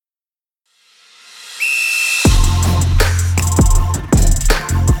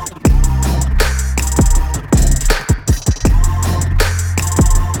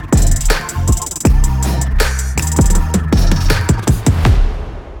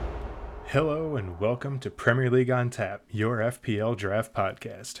Hello and welcome to Premier League on Tap, your FPL draft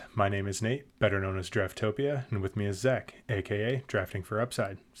podcast. My name is Nate, better known as Draftopia, and with me is Zach, aka Drafting for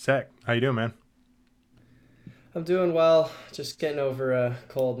Upside. Zach, how you doing, man? I'm doing well. Just getting over a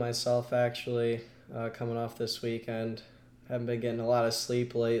cold myself, actually, coming off this weekend. Haven't been getting a lot of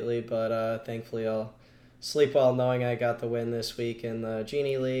sleep lately, but thankfully I'll sleep well knowing I got the win this week in the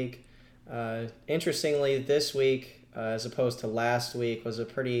Genie League. Interestingly, this week, as opposed to last week, was a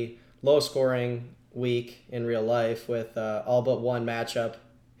pretty low-scoring week in real life with all but one matchup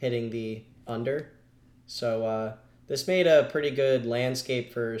hitting the under. So this made a pretty good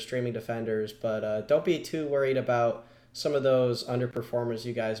landscape for streaming defenders, but don't be too worried about some of those underperformers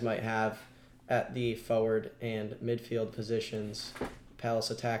you guys might have at the forward and midfield positions. Palace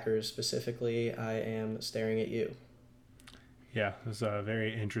attackers specifically, I am staring at you. Yeah, it was a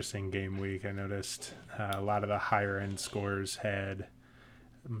very interesting game week. I noticed a lot of the higher end scores had,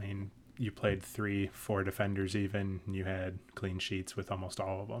 you played 3-4 defenders even, and you had clean sheets with almost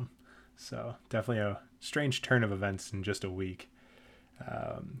all of them. So definitely a strange turn of events in just a week.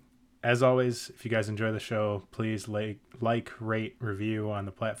 As always, if you guys enjoy the show, please like, rate, review on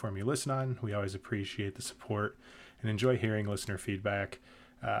the platform you listen on. We always appreciate the support and enjoy hearing listener feedback.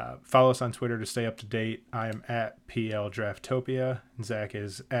 Follow us on Twitter to stay up to date. I am at PL Draftopia. Zach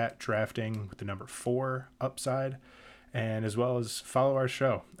is at Drafting with the number 4 Upside. And as well as follow our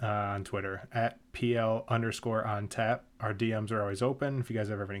show on Twitter at PL_on tap. Our DMs are always open. If you guys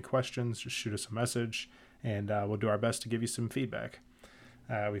ever have any questions, just shoot us a message and we'll do our best to give you some feedback.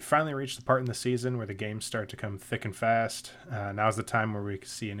 We finally reached the part in the season where the games start to come thick and fast. Now's the time where we can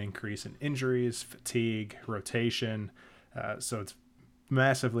see an increase in injuries, fatigue, rotation. So it's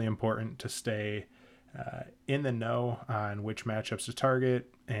massively important to stay in the know on which matchups to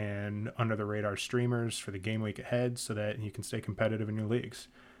target and under the radar streamers for the game week ahead so that you can stay competitive in your leagues.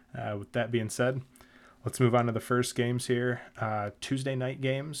 With that being said, let's move on to the first games here. Tuesday night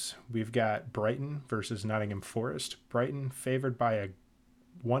games. We've got Brighton versus Nottingham Forest. Brighton favored by a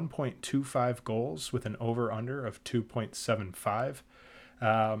 1.25 goals with an over-under of 2.75.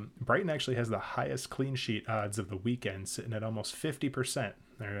 Brighton actually has the highest clean sheet odds of the weekend, sitting at almost 50%.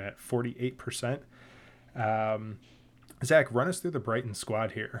 They're at 48%. Zach, run us through the Brighton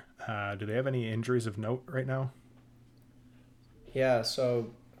squad here. Do they have any injuries of note right now? Yeah, so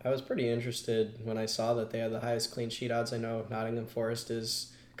I was pretty interested when I saw that they had the highest clean sheet odds. I know Nottingham Forest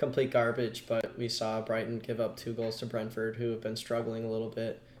is complete garbage, but we saw Brighton give up 2 goals to Brentford, who have been struggling a little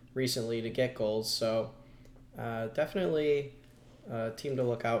bit recently to get goals. So definitely a team to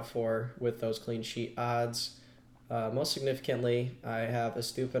look out for with those clean sheet odds. Most significantly, I have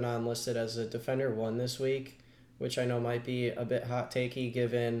Estupiñán listed as a defender 1 this week, which I know might be a bit hot takey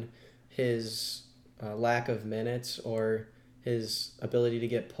given his lack of minutes or his ability to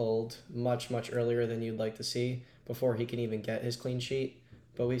get pulled much earlier than you'd like to see before he can even get his clean sheet.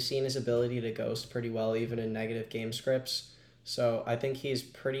 But we've seen his ability to ghost pretty well even in negative game scripts. So I think he's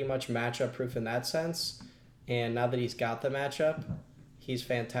pretty much matchup proof in that sense. And now that he's got the matchup, he's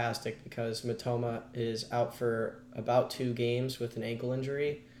fantastic because Mitoma is out for about 2 games with an ankle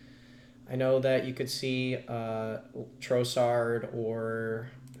injury. I know that you could see Trossard or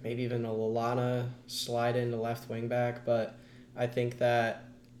maybe even a Lallana slide into left wing back, but I think that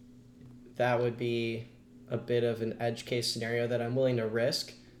would be a bit of an edge case scenario that I'm willing to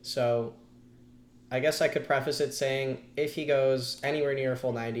risk. So I guess I could preface it saying if he goes anywhere near a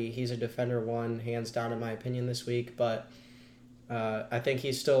full 90, he's a defender 1, hands down in my opinion this week, but I think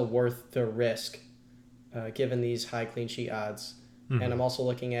he's still worth the risk given these high clean sheet odds. Mm-hmm. And I'm also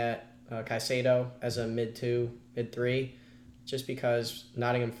looking at Caicedo as a mid-2, mid-3, just because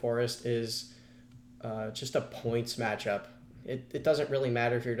Nottingham Forest is just a points matchup. It doesn't really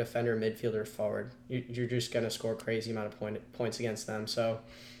matter if you're a defender, midfielder, forward. You're just going to score a crazy amount of points against them. So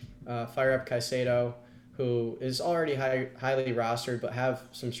fire up Caicedo, who is already highly rostered, but have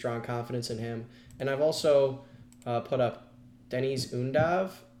some strong confidence in him. And I've also put up Deniz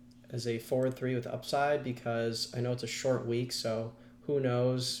Undav as a forward 3 with upside because I know it's a short week, so who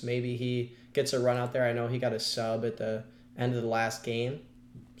knows? Maybe he gets a run out there. I know he got a sub at the end of the last game,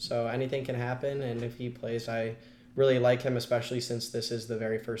 so anything can happen. And if he plays, I really like him, especially since this is the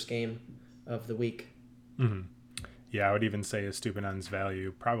very first game of the week. Mm-hmm. Yeah, I would even say Estupiñán's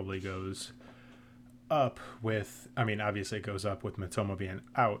value probably goes up with, obviously it goes up with Mitoma being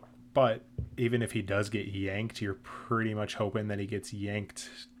out, but even if he does get yanked, you're pretty much hoping that he gets yanked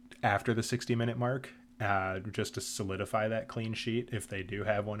after the 60-minute mark, just to solidify that clean sheet if they do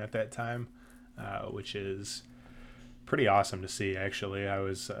have one at that time, which is pretty awesome to see, actually. I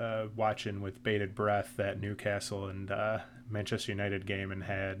was watching with bated breath that Newcastle and Manchester United game and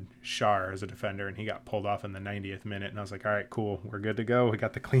had Shar as a defender, and he got pulled off in the 90th minute. And I was like, all right, cool, we're good to go. We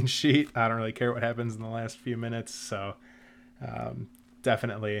got the clean sheet. I don't really care what happens in the last few minutes. So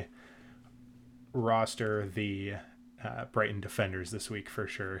definitely roster the Brighton defenders this week for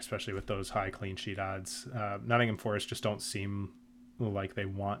sure, especially with those high clean sheet odds. Nottingham Forest just don't seem like they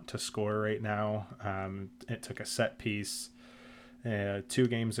want to score right now. It took a set piece 2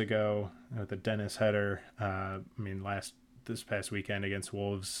 games ago with the Dennis header. This past weekend against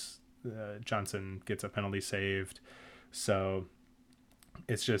Wolves, Johnson gets a penalty saved. So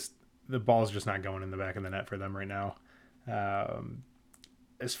it's just, the ball's just not going in the back of the net for them right now.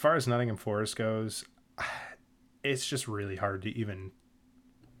 As far as Nottingham Forest goes, it's just really hard to even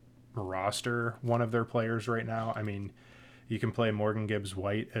roster one of their players right now. I mean, you can play Morgan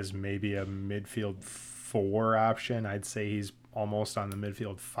Gibbs-White as maybe a midfield 4 option. I'd say he's almost on the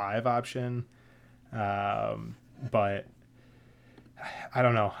midfield 5 option. But I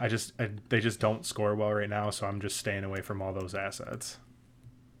don't know. They just don't score well right now, so I'm just staying away from all those assets.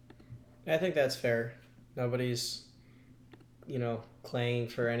 I think that's fair. Nobody's, clanging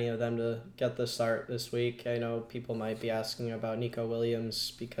for any of them to get the start this week. I know people might be asking about Nico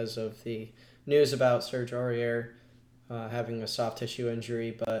Williams because of the news about Serge Aurier having a soft tissue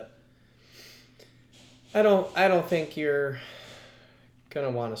injury, but I don't think you're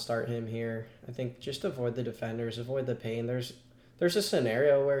gonna want to start him here. I think just avoid the defenders, avoid the pain. There's a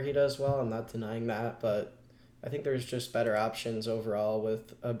scenario where he does well. I'm not denying that, but I think there's just better options overall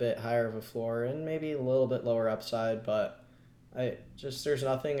with a bit higher of a floor and maybe a little bit lower upside. But there's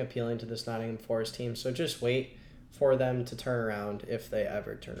nothing appealing to this Nottingham Forest team. So just wait for them to turn around if they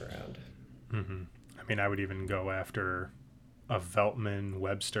ever turn around. Mm-hmm. I mean, I would even go after a Veltman,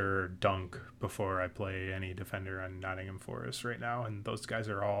 Webster, Dunk before I play any defender on Nottingham Forest right now. And those guys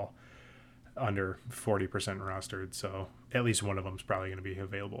are all under 40% rostered. So at least one of them is probably going to be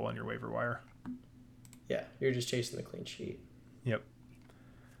available on your waiver wire. Yeah, you're just chasing the clean sheet. Yep.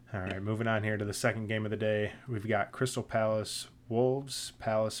 All right, moving on here to the second game of the day. We've got Crystal Palace Wolves.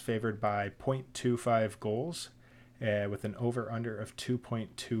 Palace favored by 0.25 goals with an over-under of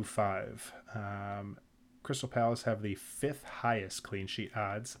 2.25. Crystal Palace have the 5th highest clean sheet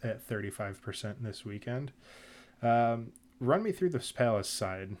odds at 35% this weekend. Run me through this Palace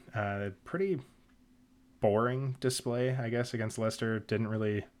side. Pretty boring display, I guess, against Leicester. Didn't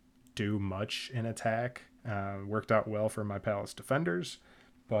really do much in attack. Worked out well for my Palace defenders.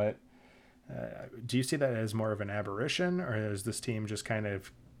 But do you see that as more of an aberration, or is this team just kind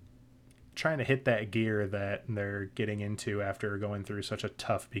of trying to hit that gear that they're getting into after going through such a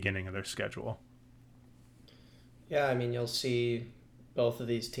tough beginning of their schedule? Yeah, I mean, you'll see both of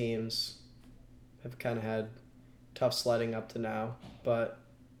these teams have kind of had tough sledding up to now, but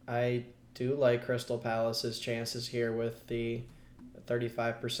I do like Crystal Palace's chances here with the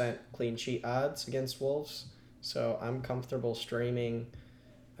 35% clean sheet odds against Wolves. So I'm comfortable streaming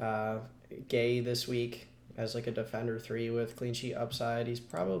Gay this week as like a defender 3 with clean sheet upside. He's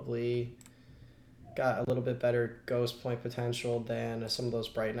probably got a little bit better ghost point potential than some of those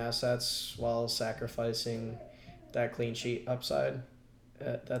Brighton assets while sacrificing that clean sheet upside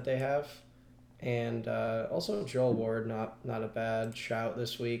that they have. And also Joel Ward, not a bad shout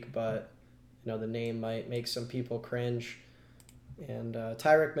this week, but the name might make some people cringe. And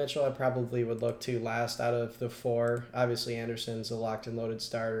Tyrick Mitchell, I probably would look to last out of the 4. Obviously, Anderson's a locked and loaded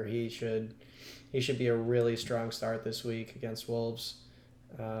starter. He should be a really strong start this week against Wolves.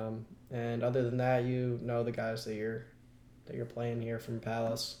 And other than that, the guys that you're playing here from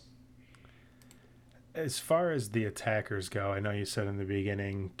Palace. As far as the attackers go, I know you said in the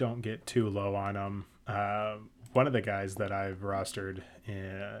beginning, don't get too low on them. One of the guys that I've rostered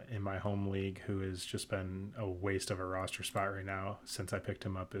in my home league who has just been a waste of a roster spot right now since I picked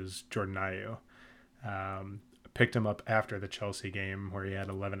him up is Jordan Ayew. Picked him up after the Chelsea game where he had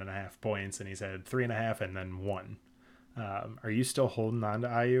 11.5 points and he's had 3.5 and then 1. Are you still holding on to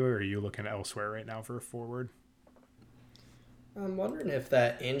Ayew, or are you looking elsewhere right now for a forward? I'm wondering if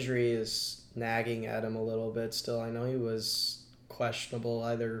that injury is nagging at him a little bit still. I know he was questionable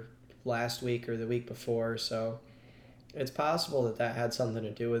either last week or the week before, so it's possible that had something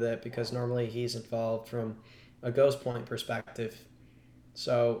to do with it because normally he's involved from a ghost point perspective.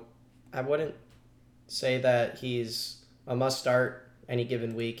 So I wouldn't say that he's a must start any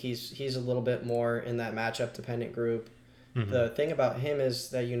given week. He's a little bit more in that matchup dependent group. Mm-hmm. The thing about him is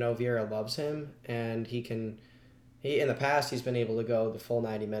that Vieira loves him, and he in the past he's been able to go the full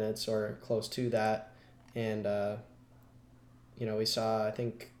 90 minutes or close to that, and we saw, I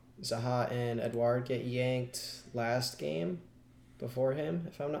think, Zaha and Edouard get yanked last game before him,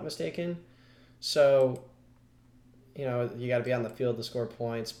 if I'm not mistaken. So you got to be on the field to score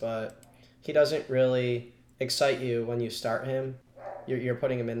points, but he doesn't really excite you when you start him. You're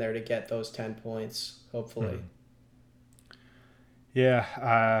putting him in there to get those 10 points, hopefully. Mhm.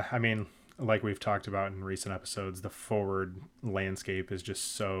 Yeah, I mean, like we've talked about in recent episodes, the forward landscape is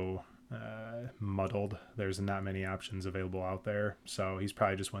just so muddled. There's not many options available out there, so he's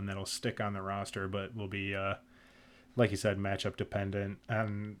probably just one that'll stick on the roster, but will be, like you said, matchup dependent.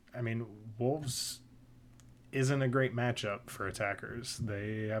 And I mean, Wolves isn't a great matchup for attackers.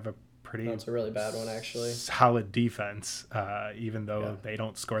 They have a No, pretty it's a really bad one, actually. solid defense, even Yeah. though they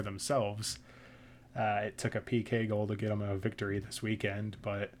don't score themselves. It took a PK goal to get them a victory this weekend,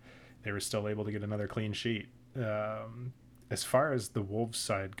 but they were still able to get another clean sheet. As far as the Wolves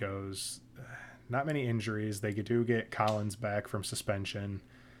side goes, not many injuries. They do get Collins back from suspension,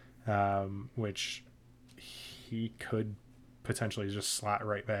 which he could potentially just slot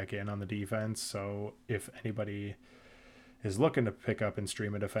right back in on the defense. So if anybody is looking to pick up and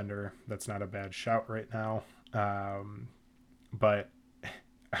stream a defender, that's not a bad shout right now. But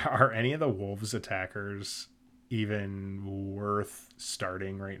are any of the Wolves attackers even worth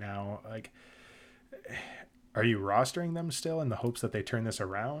starting right now? Like, are you rostering them still in the hopes that they turn this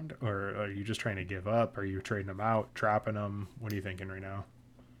around, or are you just trying to give up? Are you trading them out, dropping them? What are you thinking right now?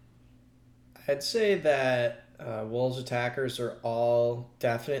 I'd say that Wolves attackers are all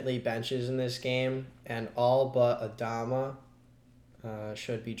definitely benches in this game, and all but Adama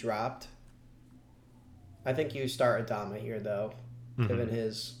should be dropped. I think you start Adama here, though, given Mm-hmm.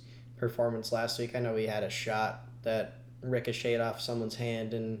 his performance last week. I know he had a shot that ricocheted off someone's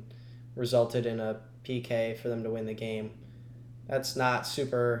hand and resulted in a PK for them to win the game. That's not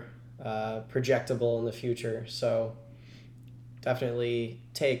super projectable in the future, so definitely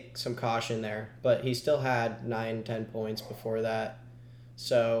take some caution there. But he still had 9, 10 points before that,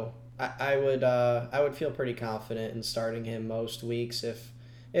 so I would feel pretty confident in starting him most weeks,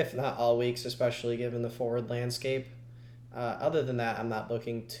 if not all weeks, especially given the forward landscape. Other than that, I'm not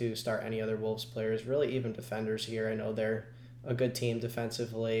looking to start any other Wolves players, really even defenders here. I know they're a good team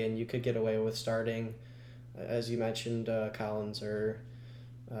defensively, and you could get away with starting, as you mentioned, Collins or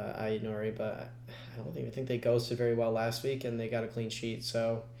Aït-Nouri, but I don't even think they ghosted very well last week, and they got a clean sheet.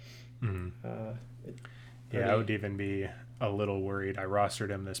 So, Mm-hmm. uh, Yeah, I pretty. would even be a little worried. I rostered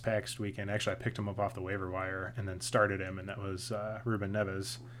him this past weekend. Actually, I picked him up off the waiver wire and then started him, and that was Ruben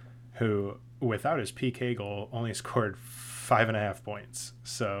Neves, who, without his PK goal, only scored 5.5 points.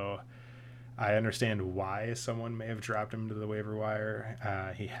 So I understand why someone may have dropped him to the waiver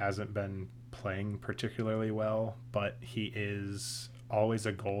wire. He hasn't been playing particularly well, but he is always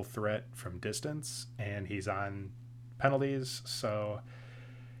a goal threat from distance, and he's on penalties. So,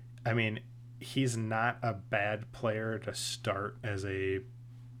 I mean, he's not a bad player to start as a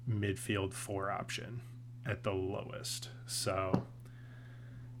midfield four option at the lowest. So,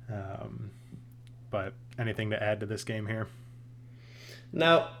 um, but anything to add to this game here?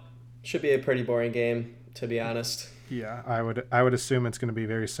 No, should be a pretty boring game, to be honest. Yeah, I would assume it's going to be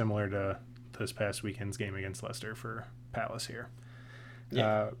very similar to this past weekend's game against Leicester for Palace here. Yeah.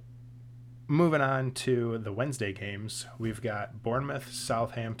 Uh, Moving on to the Wednesday games, we've got Bournemouth,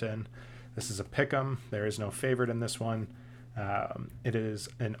 Southampton. This is a pick 'em. There is no favorite in this one. It is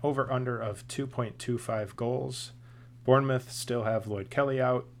an over/under of 2.25 goals. Bournemouth still have Lloyd Kelly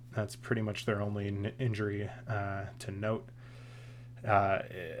out. That's pretty much their only injury to note.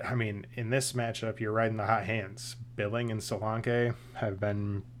 I mean, in this matchup, you're riding the hot hands. Billing and Solanke have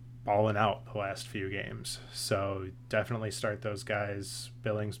been balling out the last few games. So definitely start those guys.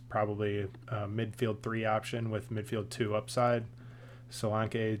 Billing's probably a midfield 3 option with midfield 2 upside.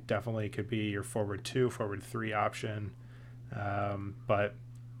 Solanke definitely could be your forward 2, forward 3 option. But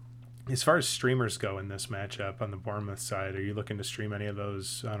as far as streamers go in this matchup on the Bournemouth side, are you looking to stream any of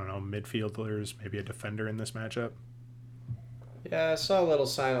those, I don't know, midfielders, maybe a defender in this matchup? Yeah, I saw a little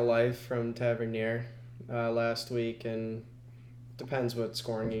sign of life from Tavernier last week, and depends what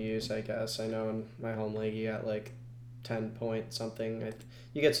scoring you use, I guess. I know in my home league you got like 10 point something.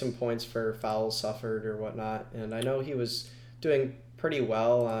 You get some points for fouls suffered or whatnot, and I know he was doing pretty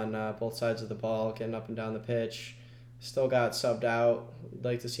well on both sides of the ball, getting up and down the pitch. Still got subbed out. I'd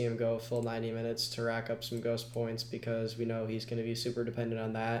like to see him go a full 90 minutes to rack up some ghost points because we know he's going to be super dependent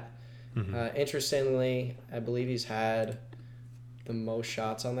on that. Mm-hmm. Interestingly, I believe he's had the most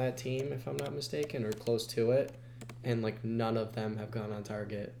shots on that team, if I'm not mistaken, or close to it, and like none of them have gone on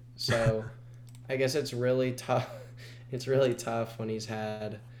target. So I guess it's really tough. It's really tough when he's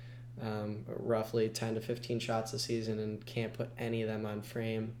had roughly 10 to 15 shots a season and can't put any of them on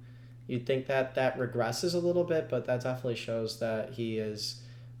frame. You'd think that that regresses a little bit, but that definitely shows that he is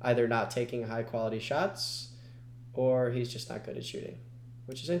either not taking high quality shots or he's just not good at shooting,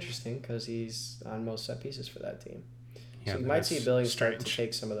 which is interesting because he's on most set pieces for that team. Yeah, so you might see Billings start to strange.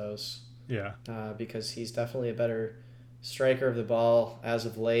 take some of those. Yeah. Because he's definitely a better striker of the ball as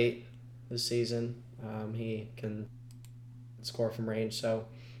of late this season. He can score from range, so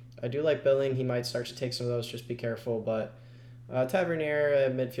I do like Billing. He might start to take some of those. Just be careful, but Tavernier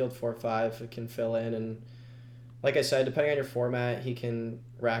midfield 4-5 can fill in, and like I said, depending on your format, he can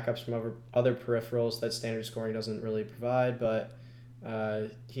rack up some other peripherals that standard scoring doesn't really provide. But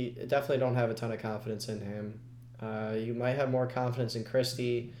he definitely don't have a ton of confidence in him. You might have more confidence in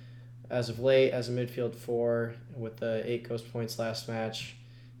Christie as of late as a midfield 4 with the 8 ghost points last match.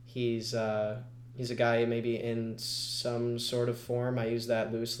 He's a guy maybe in some sort of form. I use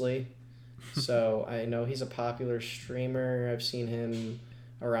that loosely. So I know he's a popular streamer. I've seen him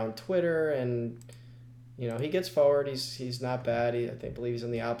around Twitter, and he gets forward. He's not bad. I believe he's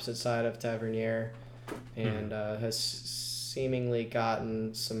on the opposite side of Tavernier, and has seemingly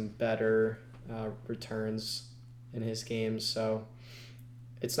gotten some better returns in his games. So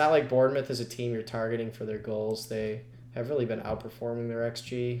it's not like Bournemouth is a team you're targeting for their goals. They have really been outperforming their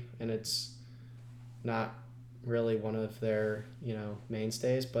XG, and it's not really one of their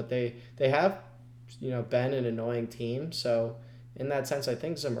mainstays. But they have been an annoying team. So in that sense, I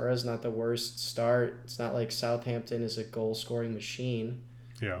think Zamura's not the worst start. It's not like Southampton is a goal scoring machine.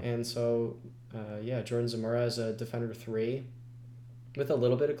 Yeah. And so Jordan Zamora is a defender 3 with a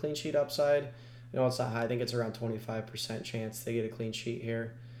little bit of clean sheet upside. It's not high. I think it's around 25% chance they get a clean sheet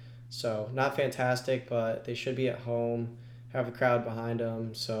here. So not fantastic, but they should be at home, have a crowd behind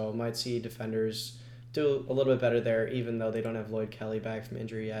them. So might see defenders do a little bit better there, even though they don't have Lloyd Kelly back from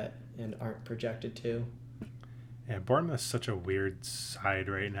injury yet and aren't projected to. Yeah, Bournemouth's such a weird side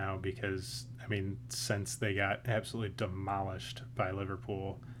right now because, since they got absolutely demolished by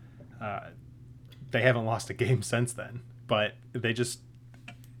Liverpool, they haven't lost a game since then. But they just,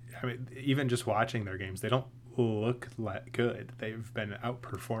 even just watching their games, they don't look good. They've been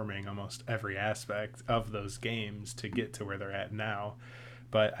outperforming almost every aspect of those games to get to where they're at now.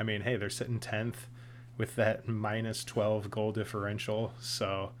 But, hey, they're sitting 10th with that minus 12 goal differential.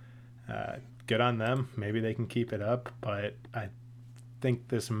 So good on them. Maybe they can keep it up. But I think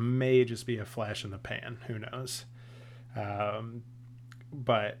this may just be a flash in the pan. Who knows?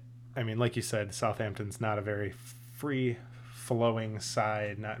 But, like you said, Southampton's not a very free-flowing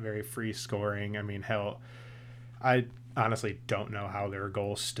side, not very free-scoring. Hell, I honestly don't know how their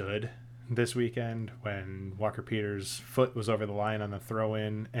goal stood this weekend when Walker-Peters' foot was over the line on the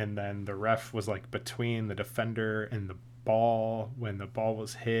throw-in, and then the ref was between the defender and the ball when the ball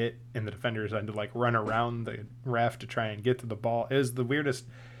was hit, and the defenders had to run around the ref to try and get to the ball. It was the weirdest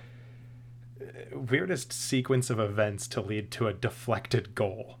sequence of events to lead to a deflected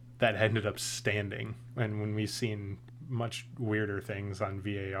goal that ended up standing, and when we've seen much weirder things on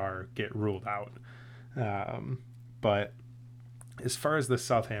VAR get ruled out. But as far as the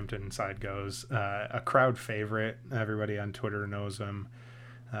Southampton side goes, a crowd favorite. Everybody on Twitter knows him.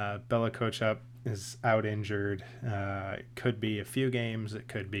 Bella Kochap is out injured. It could be a few games. It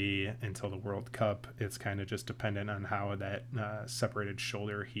could be until the World Cup. It's kind of just dependent on how that separated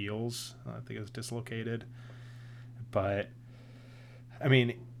shoulder heals. I think it's dislocated. But,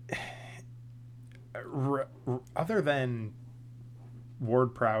 other than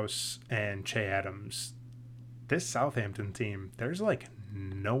Ward-Prowse and Che Adams, this Southampton team, there's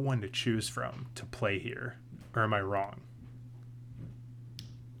no one to choose from to play here. Or am I wrong?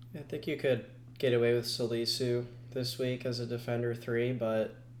 I think you could get away with Salisu this week as a defender 3,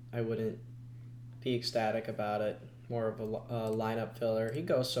 but I wouldn't be ecstatic about it. More of a lineup filler. He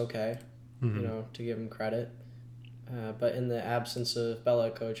goes okay, to give him credit. But in the absence of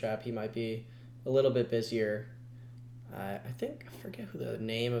Bella Kochap, he might be a little bit busier. I forget who the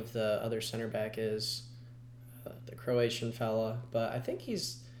name of the other center back is. The Croatian fella, but I don't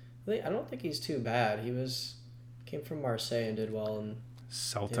think he's too bad. Came from Marseille and did well in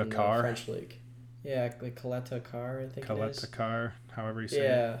Celta in the Car. French league. Yeah, like Caleta Car, I think it is. Caleta Car, however you say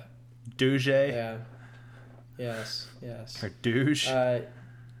yeah. it. Douge. Yeah. Yes. Or douche. I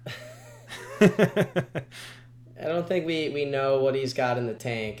don't think we know what he's got in the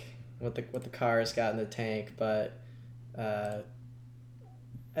tank, what the car has got in the tank, but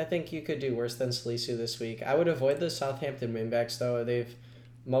I think you could do worse than Salisu this week. I would avoid the Southampton wingbacks, though. They've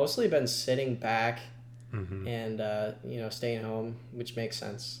mostly been sitting back and staying home, which makes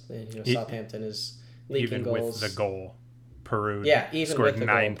sense. Southampton is leaking even goals. Even with the goal, Peru even scored with the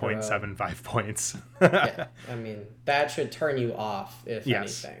 9.75 points. Yeah, that should turn you off, if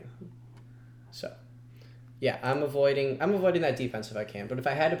yes. anything. So, Yeah, I'm avoiding that defense if I can. But if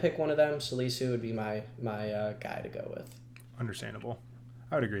I had to pick one of them, Salisu would be my guy to go with. Understandable.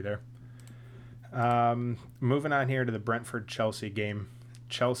 I would agree there. Moving on here to the Brentford-Chelsea game.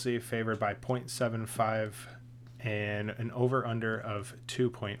 Chelsea favored by 0.75 and an over-under of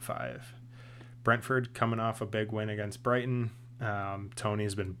 2.5. Brentford coming off a big win against Brighton.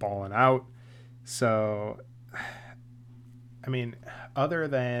 Tony's been balling out. So, I mean, other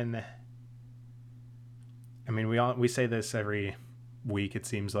than... I mean, we say this every week, it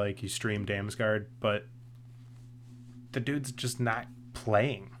seems like. You stream Damsgaard, but the dude's just not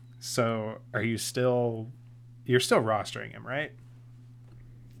playing. So, you're still rostering him, right?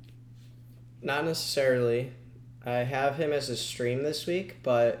 Not necessarily. I have him as a stream this week,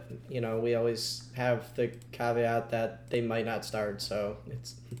 but we always have the caveat that they might not start. So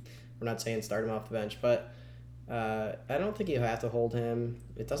we're not saying start him off the bench, but I don't think you have to hold him.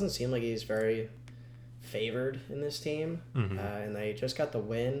 It doesn't seem like he's very favored in this team, and they just got the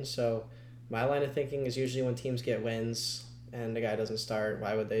win. So my line of thinking is usually when teams get wins and the guy doesn't start,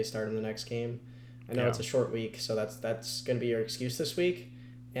 why would they start him the next game? I know it's a short week, so that's going to be your excuse this week,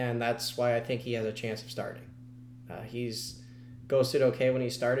 and that's why I think he has a chance of starting. He's ghosted okay when he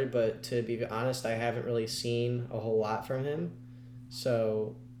started, but to be honest, I haven't really seen a whole lot from him.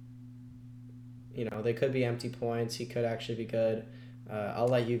 So, they could be empty points. He could actually be good. I'll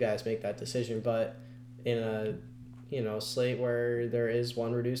let you guys make that decision, but in a slate where there is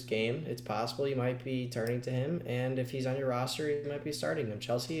one reduced game, it's possible you might be turning to him, and if he's on your roster, you might be starting him.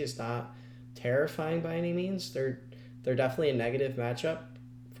 Chelsea is not terrifying by any means. They're definitely a negative matchup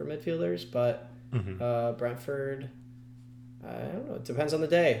for midfielders, but Brentford, I don't know. It depends on the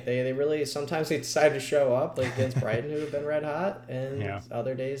day. They really sometimes they decide to show up, like against Brighton, who have been red hot, and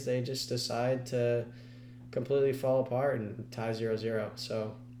other days they just decide to completely fall apart and tie 0-0.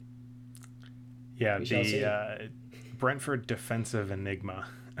 So the Brentford defensive enigma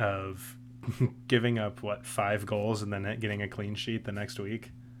of giving up 5 goals and then getting a clean sheet the next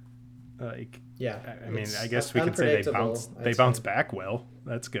week. I mean, I guess we could say they bounce back well.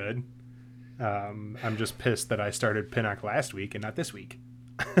 That's good. I'm just pissed that I started Pinnock last week and not this week.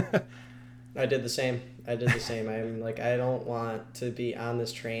 I did the same. I'm like, I don't want to be on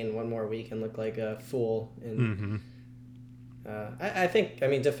this train one more week and look like a fool. And I think,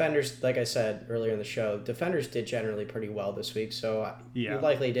 defenders, like I said earlier in the show, defenders did generally pretty well this week. So you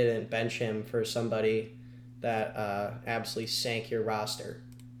likely didn't bench him for somebody that absolutely sank your roster.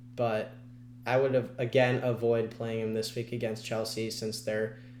 But I would have, again, avoid playing him this week against Chelsea since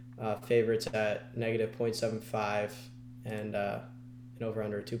they're favorites at negative 0.75 and an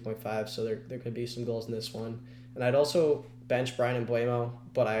over-under 2.5, so there could be some goals in this one. And I'd also bench Brian Mbeumo,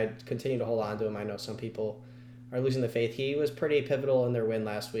 but I'd continue to hold on to him. I know some people are losing the faith. He was pretty pivotal in their win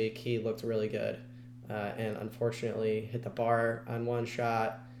last week. He looked really good, and unfortunately hit the bar on one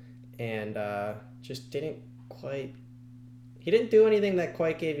shot and just didn't quite... He didn't do anything that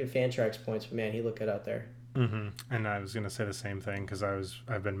quite gave you Fantrax points, but man, he looked good out there. And I was going to say the same thing because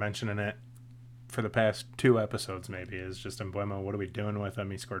I've been mentioning it for the past 2 episodes maybe, is just Mbeumo, what are we doing with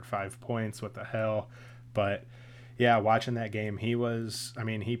him? He scored 5 points, what the hell? But yeah, watching that game, he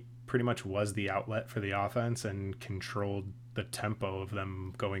pretty much was the outlet for the offense and controlled the tempo of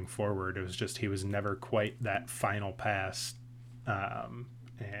them going forward. It was just he was never quite that final pass.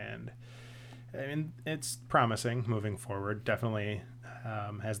 And I mean, it's promising moving forward. Definitely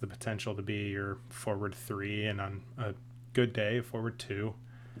has the potential to be your forward 3 and on a good day, forward 2.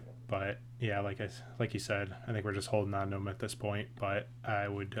 But yeah, like you said, I think we're just holding on to him at this point. But I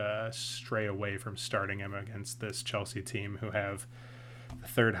would stray away from starting him against this Chelsea team who have the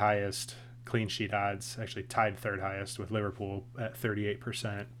 3rd highest clean sheet odds, actually tied 3rd highest with Liverpool at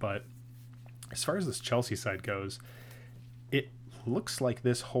 38%. But as far as this Chelsea side goes, it looks like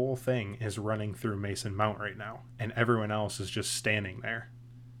this whole thing is running through Mason Mount right now, and everyone else is just standing there.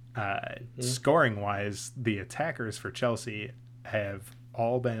 Scoring wise, the attackers for Chelsea have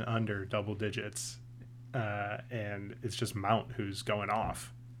all been under double digits, and it's just Mount who's going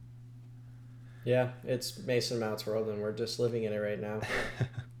off. Yeah, it's Mason Mount's world, and we're just living in it right now.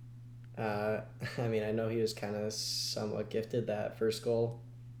 I know he was kind of somewhat gifted that first goal,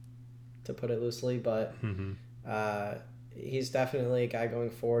 to put it loosely, but he's definitely a guy going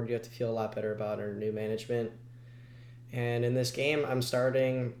forward you have to feel a lot better about under new management. And in this game, I'm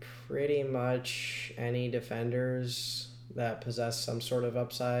starting pretty much any defenders that possess some sort of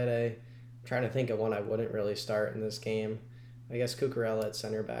upside. I'm trying to think of one I wouldn't really start in this game. I guess Cucurella at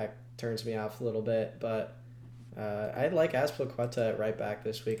center back turns me off a little bit, but I'd like Azpilicueta at right back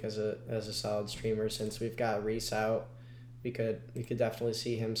this week as a solid streamer since we've got Reese out. We could definitely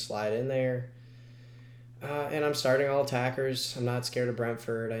see him slide in there. And I'm starting all attackers. I'm not scared of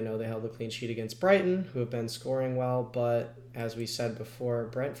Brentford. I know they held a clean sheet against Brighton, who have been scoring well, but as we said before,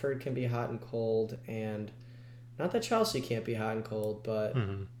 Brentford can be hot and cold, and not that Chelsea can't be hot and cold, but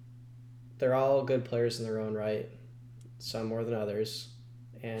Mm-hmm. they're all good players in their own right, some more than others,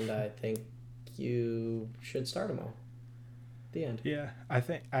 and I think you should start them all. The end. Yeah, I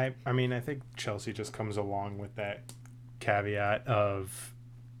think Chelsea just comes along with that caveat of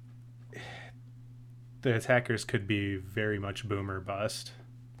the attackers could be very much boom or bust,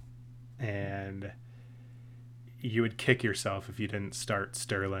 and you would kick yourself if you didn't start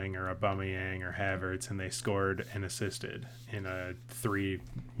Sterling or Aubameyang or Havertz and they scored and assisted in a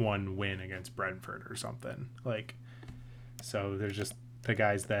 3-1 win against Brentford or something. Like, so there's just the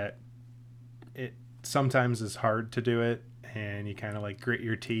guys that it sometimes is hard to do it, and you kind of like grit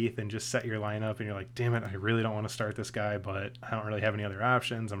your teeth and just set your lineup and you're like, damn it, I really don't want to start this guy, but I don't really have any other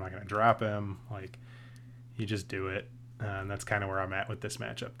options. I'm not going to drop him. Like, you just do it. And that's kind of where I'm at with this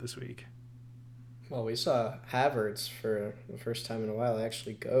matchup this week. Well, we saw Havertz for the first time in a while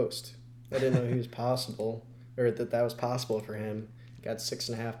actually ghost. I didn't know he was possible, or that was possible for him. Got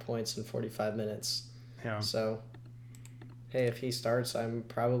 6.5 points in 45 minutes. Yeah. So, hey, if he starts, I'm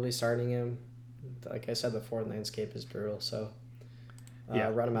probably starting him. Like I said before, the landscape is brutal. So,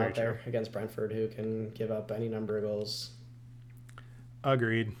 run him out there against Brentford, who can give up any number of goals.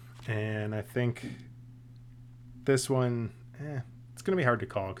 Agreed. And I think this one, it's going to be hard to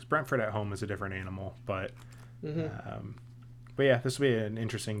call because Brentford at home is a different animal. But yeah, this will be an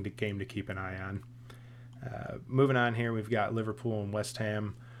interesting game to keep an eye on. Moving on here, we've got Liverpool and West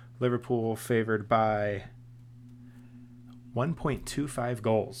Ham. Liverpool favored by 1.25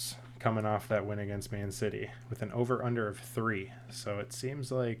 goals coming off that win against Man City with an over-under of 3. So it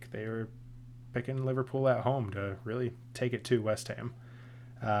seems like they were picking Liverpool at home to really take it to West Ham.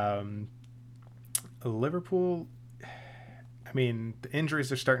 Liverpool, I mean, the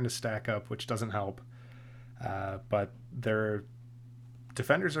injuries are starting to stack up, which doesn't help. But their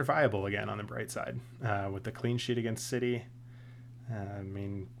defenders are viable again on the bright side with the clean sheet against City. I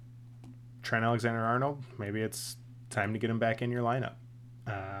mean, Trent Alexander-Arnold, maybe it's time to get him back in your lineup.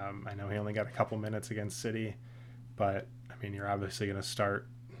 I know he only got a couple minutes against City, but, I mean, you're obviously going to start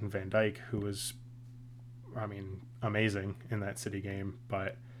Van Dijk, who was, I mean, amazing in that City game.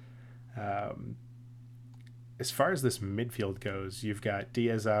 But as far as this midfield goes, you've got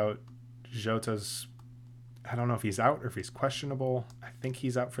Diaz out, Jota's, I don't know if he's out or if he's questionable. I think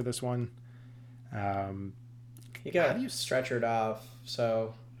he's out for this one. He got stretchered off,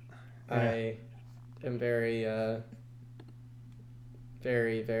 so yeah. I am very,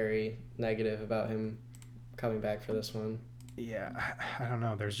 very, very negative about him coming back for this one. Yeah, I don't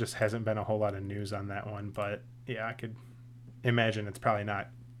know. There's just hasn't been a whole lot of news on that one, but yeah, I could imagine it's probably not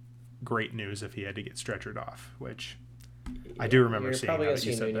great news if he had to get stretchered off, which I do remember seeing. You're probably going to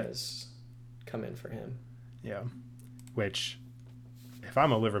see Nunez come in for him. Yeah, which if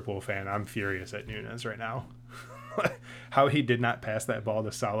I'm a Liverpool fan, I'm furious at Nunez right now. How he did not pass that ball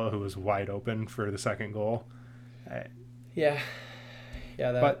to Salah, who was wide open for the second goal. Yeah,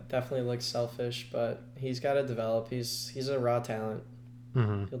 that definitely looks selfish, but he's got to develop. He's a raw talent.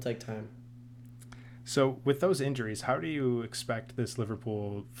 Mm-hmm. He'll take time. So with those injuries, how do you expect this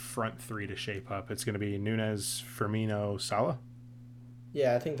Liverpool front three to shape up? It's going to be Nunez, Firmino, Salah?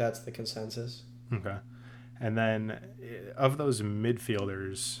 Yeah, I think that's the consensus. Okay. And then of those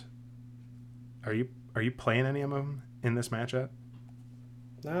midfielders, are you playing any of them in this matchup?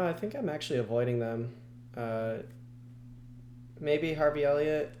 No, I think I'm actually avoiding them. Maybe Harvey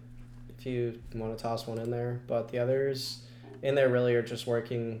Elliott, if you want to toss one in there. But the others in there really are just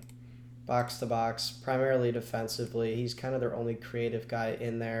working box to box, primarily defensively. He's kind of their only creative guy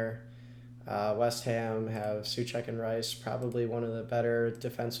in there. West Ham have Souček and Rice, probably one of the better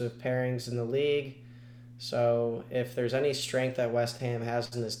defensive pairings in the league. So if there's any strength that West Ham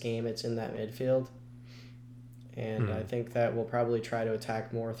has in this game, it's in that midfield. And I think that we'll probably try to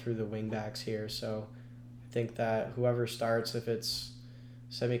attack more through the wing backs here. So I think that whoever starts, if it's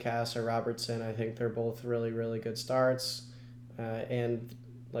Tsimikas or Robertson, I think they're both really, really good starts. And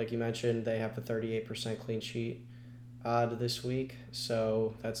like you mentioned, they have a 38% clean sheet odd this week.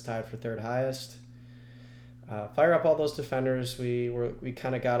 So that's tied for third highest. Fire up all those defenders. We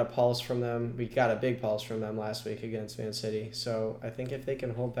kind of got a pulse from them. We got a big pulse from them last week against Man City. So I think if they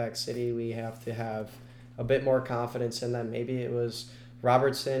can hold back City, we have to have a bit more confidence in them. Maybe it was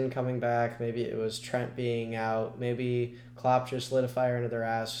Robertson coming back. Maybe it was Trent being out. Maybe Klopp just lit a fire into their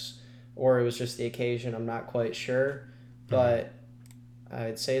ass, or it was just the occasion. I'm not quite sure. But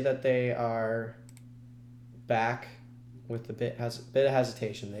I'd say that they are back with a bit of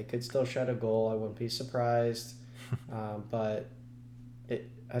hesitation. They could still shed a goal. I wouldn't be surprised. But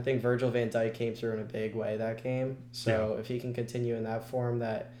I think Virgil van Dijk came through in a big way that game. So if he can continue in that form,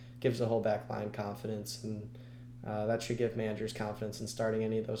 that gives the whole back line confidence, and that should give managers confidence in starting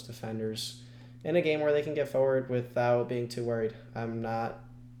any of those defenders in a game where they can get forward without being too worried.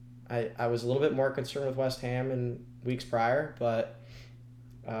 I was a little bit more concerned with West Ham in weeks prior, but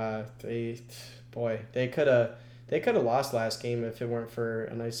they could have lost last game if it weren't for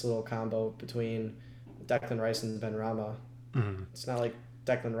a nice little combo between Declan Rice and Benrahma. Mm-hmm. It's not like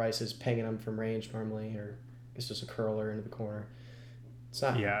Declan Rice is pinging him from range normally, or it's just a curler into the corner. It's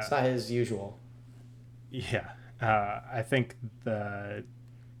not his usual. Yeah. I think the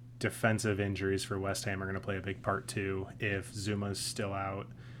defensive injuries for West Ham are going to play a big part too. If Zuma's still out,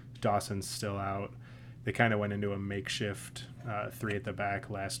 Dawson's still out. They kind of went into a makeshift 3 at the back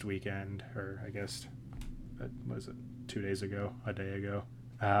last weekend, or I guess, was it 2 days ago, a day ago?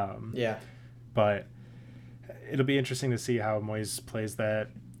 But it'll be interesting to see how Moyes plays that,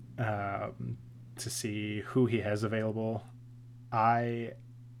 to see who he has available. I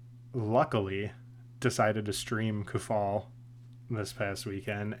luckily decided to stream Kufal this past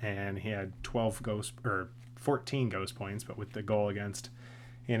weekend, and he had 14 ghost points, but with the goal against,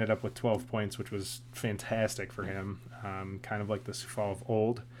 he ended up with 12 points, which was fantastic for him. Kind of like the Kufal of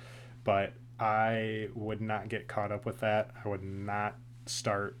old, but I would not get caught up with that. I would not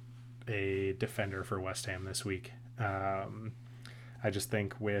start a defender for West Ham this week. I just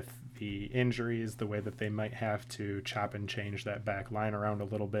think with the injuries, the way that they might have to chop and change that back line around a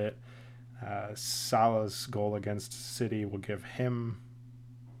little bit, Salah's goal against City will give him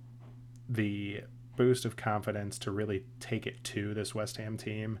the boost of confidence to really take it to this West Ham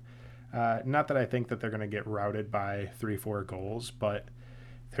team. Not that I think that they're going to get routed by 3-4 goals, but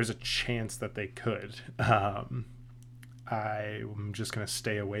there's a chance that they could. I'm just going to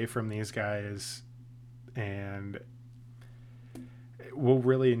stay away from these guys, and we'll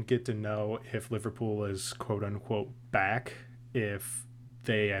really get to know if Liverpool is quote-unquote back if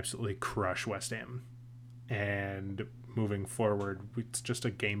they absolutely crush West Ham. And moving forward, it's just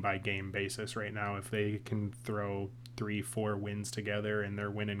a game-by-game basis right now. If they can throw 3-4 wins together and they're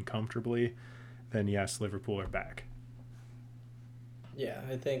winning comfortably, then yes, Liverpool are back. Yeah,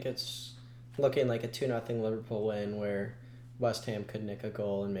 I think it's looking like a 2-0 Liverpool win where West Ham could nick a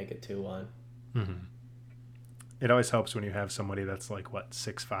goal and make it 2-1. Mm-hmm. It always helps when you have somebody that's like, 6'5",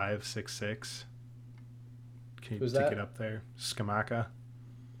 6'6". Can you pick it up there? Skamaka.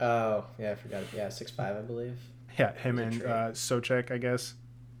 Oh, yeah, I forgot. Yeah, 6'5", I believe. Yeah, him and Socek, I guess.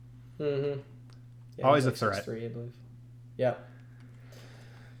 Mm-hmm. Yeah, always a threat. 6'3", I believe. Yeah.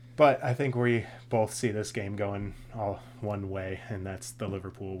 But I think we both see this game going all one way, and that's the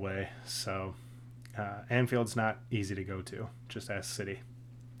Liverpool way. So Anfield's not easy to go to. Just ask City.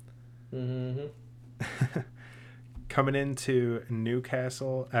 Mm-hmm. Coming into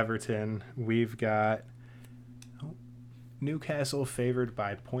Newcastle, Everton, we've got Newcastle favored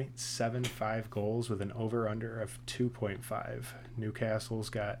by 0.75 goals with an over-under of 2.5. Newcastle's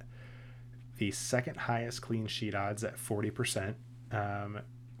got the second highest clean sheet odds at 40%,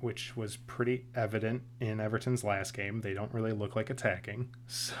 which was pretty evident in Everton's last game. They don't really look like attacking.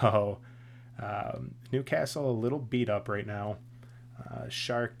 So Newcastle a little beat up right now.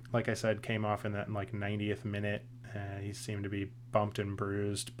 Shark, like I said, came off in that 90th minute. He seemed to be bumped and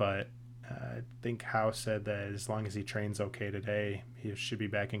bruised, but I think Howe said that as long as he trains okay today, he should be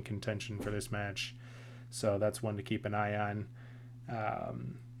back in contention for this match. So that's one to keep an eye on.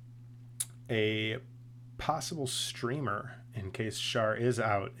 A possible streamer, in case Shar is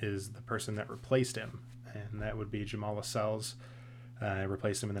out, is the person that replaced him, and that would be Jamal Lascelles.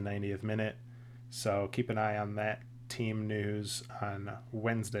 Replaced him in the 90th minute. So keep an eye on that team news on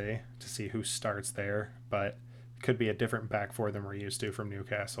Wednesday to see who starts there, but it could be a different back four than we're used to from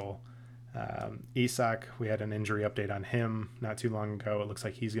Newcastle. Isak, we had an injury update on him not too long ago. It looks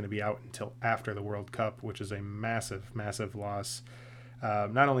like he's going to be out until after the World Cup, which is a massive, massive loss,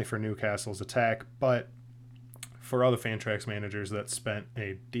 not only for Newcastle's attack, but for all the Fantrax managers that spent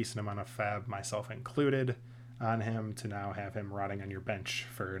a decent amount of fab, myself included, on him, to now have him rotting on your bench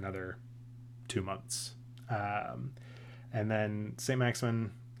for another 2 months. And then St.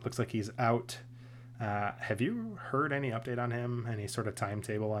 Maximin looks like he's out. Have you heard any update on him? Any sort of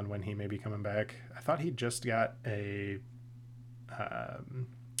timetable on when he may be coming back? I thought he just got a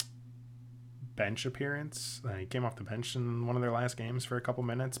bench appearance. He came off the bench in one of their last games for a couple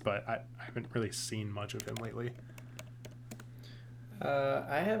minutes, but I haven't really seen much of him lately.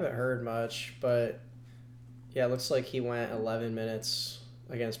 I haven't heard much, but yeah, it looks like he went 11 minutes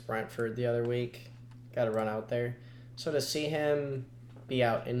against Brentford the other week. Got to run out there. So to see him be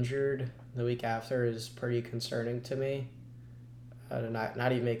out injured the week after is pretty concerning to me. To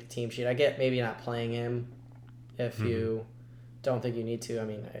not even make the team sheet. I get maybe not playing him if you don't think you need to. I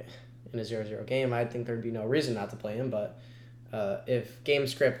mean, in a 0-0 game, I think there'd be no reason not to play him. But if game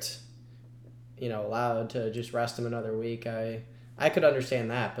script, allowed to just rest him another week, I could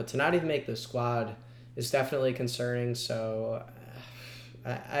understand that. But to not even make the squad is definitely concerning. So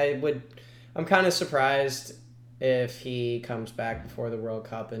I'm kind of surprised if he comes back before the World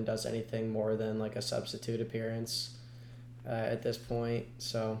Cup and does anything more than like a substitute appearance at this point.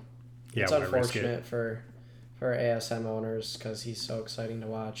 So it's unfortunate for ASM owners because he's so exciting to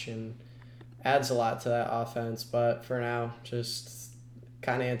watch and adds a lot to that offense. But for now, just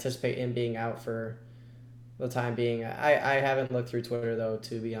kind of anticipate him being out for the time being. I haven't looked through Twitter, though,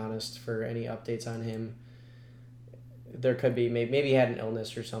 to be honest, for any updates on him. There could be, maybe he had an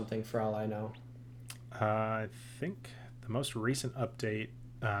illness or something for all I know. I think the most recent update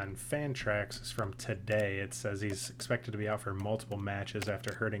on Fantrax is from today. It says he's expected to be out for multiple matches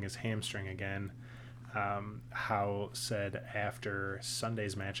after hurting his hamstring again. Howe said after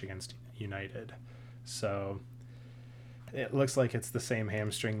Sunday's match against United. So it looks like it's the same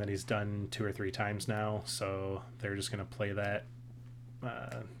hamstring that he's done 2 or 3 times now. So they're just going to play that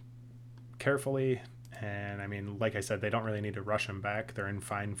carefully. And I mean, like I said, they don't really need to rush him back. They're in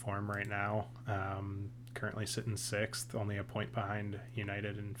fine form right now. Currently sitting 6th, only a point behind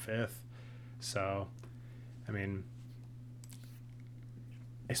United in 5th. So, I mean,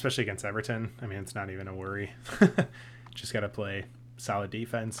 especially against Everton, I mean, it's not even a worry. Just got to play solid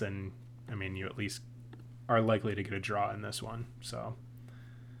defense, and I mean, you at least are likely to get a draw in this one. So,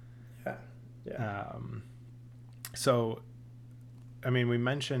 yeah. So, I mean, we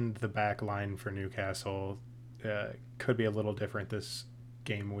mentioned the back line for Newcastle could be a little different this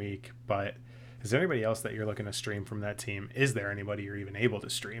game week, but is there anybody else that you're looking to stream from that team? Is there anybody you're even able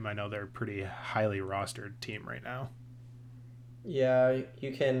to stream? I know they're a pretty highly rostered team right now. Yeah,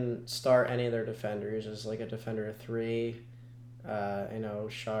 you can start any of their defenders as like a defender 3. I know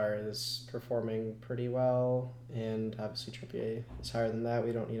Shar is performing pretty well, and obviously Trippier is higher than that.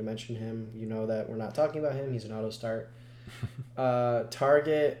 We don't need to mention him. You know that we're not talking about him. He's an auto start.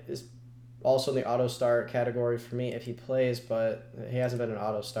 Target is also in the auto start category for me if he plays, but he hasn't been an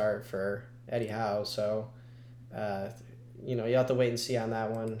auto start for Eddie Howe, so you have to wait and see on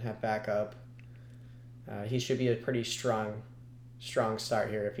that one. Have backup. He should be a pretty strong start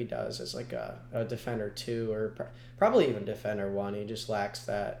here if he does as like a defender 2 or probably even defender 1. He just lacks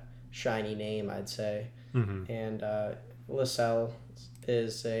that shiny name, I'd say. And Lascelles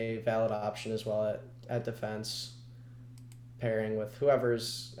is a valid option as well at defense, pairing with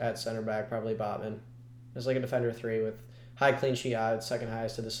whoever's at center back, probably Botman. It's like a defender 3 with high clean sheet odds, second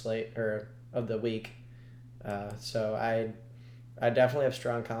highest of the slate or of the week. So I definitely have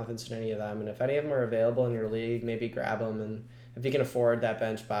strong confidence in any of them, and if any of them are available in your league, maybe grab them, and if you can afford that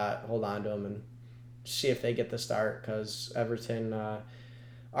bench spot, hold on to them and see if they get the start, because Everton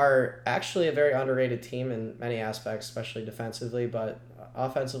are actually a very underrated team in many aspects, especially defensively, but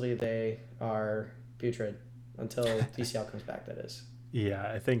offensively they are putrid until DCL comes back, that is.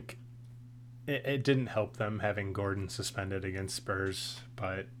 Yeah, I think it didn't help them having Gordon suspended against Spurs,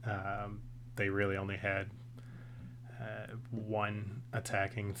 but they really only had one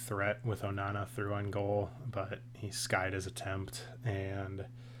attacking threat with Onana through on goal, but he skied his attempt, and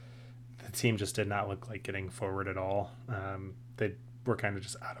the team just did not look like getting forward at all. They were kind of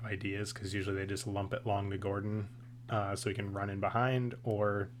just out of ideas because usually they just lump it long to Gordon so he can run in behind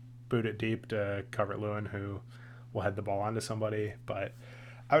or boot it deep to Calvert-Lewin, who will head the ball onto somebody. But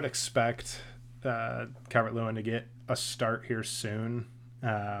I would expect Calvert-Lewin to get a start here soon.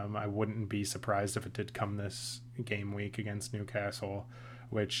 I wouldn't be surprised if it did come this game week against Newcastle,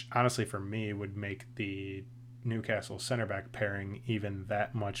 which honestly for me would make the Newcastle center back pairing even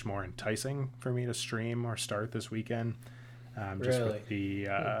that much more enticing for me to stream or start this weekend. Just Really? with the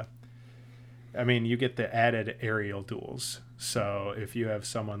I mean, you get the added aerial duels. So if you have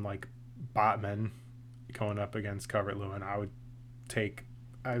someone like Botman going up against Calvert-Lewin, I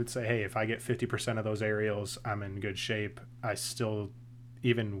would say, hey, if I get 50% of those aerials, I'm in good shape. I still,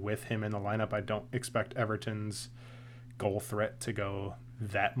 even with him in the lineup, I don't expect Everton's goal threat to go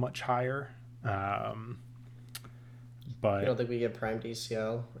that much higher. But You don't think we get prime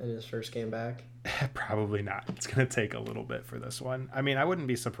DCL in his first game back? Probably not. It's going to take a little bit for this one. I mean, I wouldn't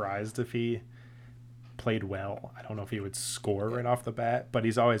be surprised if he played well. I don't know if he would score right off the bat, but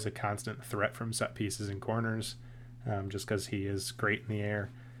he's always a constant threat from set pieces and corners, just because he is great in the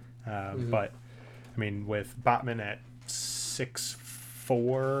air. But, I mean, with Botman at 6'4",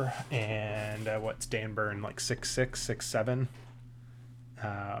 6'4", and what's Dan Burn, like 6'6", 6'7".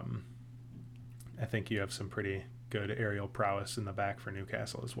 I think you have some pretty good aerial prowess in the back for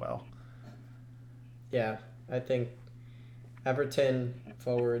Newcastle as well. Yeah, I think Everton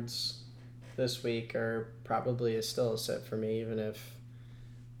forwards this week are probably still a sit for me, even if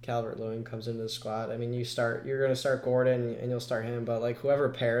Calvert-Lewin comes into the squad. I mean, you're going to start Gordon and you'll start him, but like whoever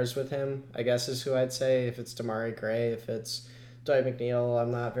pairs with him, I guess is who I'd say. If it's Damari Gray, if it's Dwight McNeil,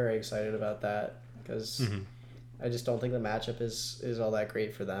 I'm not very excited about that because I just don't think the matchup is all that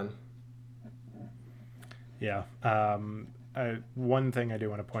great for them. Yeah. One thing I do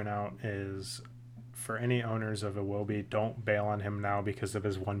want to point out is for any owners of Iwobi, don't bail on him now because of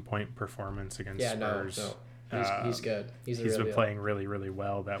his 1-point performance against Spurs. He's good. He's been playing really, really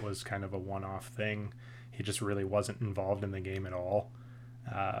well. That was kind of a one-off thing. He just really wasn't involved in the game at all.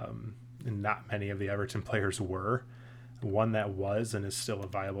 And not many of the Everton players were. One that was and is still a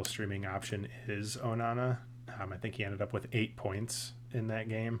viable streaming option is Onana. I think he ended up with 8 points in that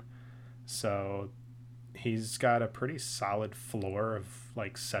game. So he's got a pretty solid floor of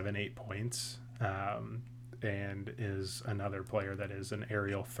like 7-8 points, and is another player that is an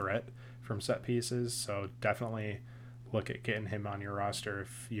aerial threat from set pieces. So definitely look at getting him on your roster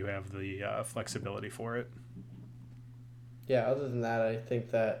if you have the flexibility for it. Yeah, other than that, I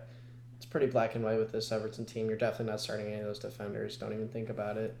think that it's pretty black and white with this Everton team. You're definitely not starting any of those defenders. Don't even think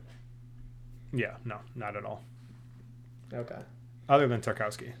about it. Yeah, no, not at all. Okay. Other than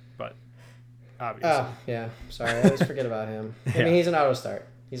Tarkowski, but obviously. Oh, yeah. Sorry, I always forget about him. I mean, he's an auto start.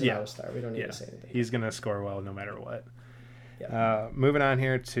 He's an auto start. We don't need to say anything. He's going to score well no matter what. Yeah. Moving on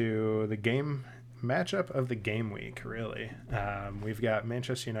here to the game matchup of the game week, really. We've got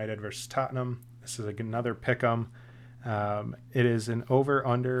Manchester United versus Tottenham. This is another pick'em. It is an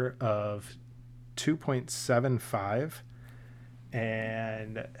over-under of 2.75.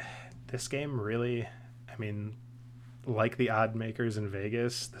 And this game really, I mean, like the odd makers in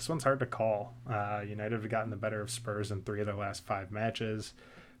Vegas, this one's hard to call. United have gotten the better of Spurs in 3 of their last 5 matches.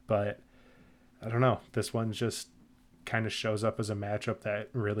 But I don't know. This one just kind of shows up as a matchup that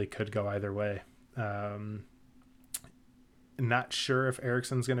really could go either way. Not sure if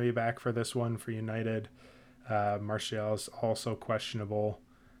Eriksen's going to be back for this one for United. Martial's also questionable.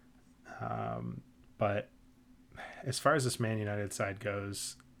 But as far as this Man United side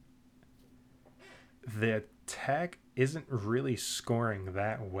goes, the attack isn't really scoring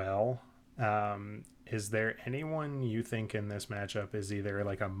that well. Is there anyone you think in this matchup is either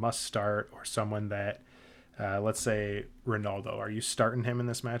like a must start or someone that, let's say Ronaldo, are you starting him in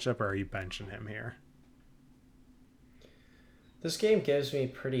this matchup or are you benching him here? This game gives me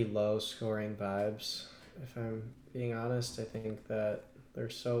pretty low scoring vibes. If I'm being honest, I think that they're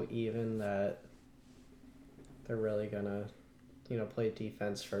so even that they're really going to, play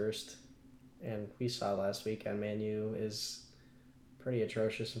defense first. And we saw last weekend, Man U is pretty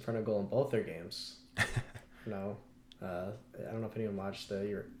atrocious in front of goal in both their games. I don't know if anyone watched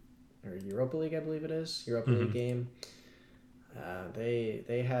the Europa League, I believe it is, League game.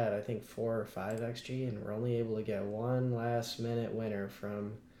 They had, I think, 4 or 5 XG, and were only able to get one last-minute winner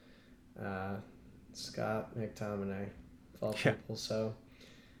from Scott McTominay, of all people. So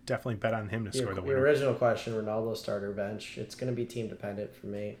definitely bet on him to score the winner. Your original question, Ronaldo starter bench, it's going to be team-dependent for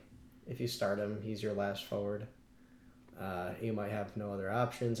me. If you start him, he's your last forward. You might have no other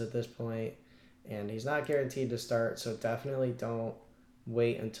options at this point, and he's not guaranteed to start, so definitely don't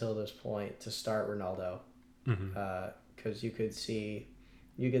wait until this point to start Ronaldo, because you could see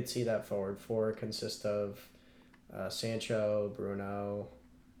that forward 4 consist of Sancho, Bruno,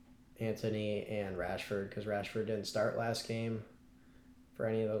 Anthony, and Rashford, because Rashford didn't start last game. For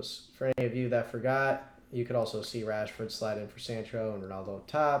any of you that forgot, you could also see Rashford slide in for Sancho and Ronaldo up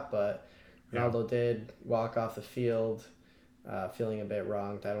top, but Ronaldo did walk off the field feeling a bit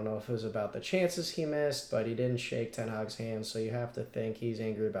wronged. I don't know if it was about the chances he missed, but he didn't shake Ten Hag's hand, so you have to think he's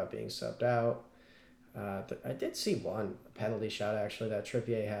angry about being subbed out. I did see one penalty shot, actually, that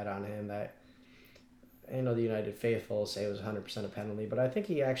Trippier had on him that I know the United faithful say it was 100% a penalty, but I think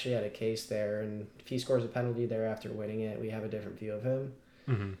he actually had a case there, and if he scores a penalty there after winning it, we have a different view of him.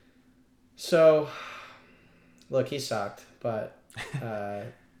 Mm-hmm. So, look, he sucked, but I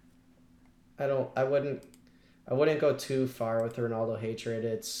wouldn't go too far with the Ronaldo hatred.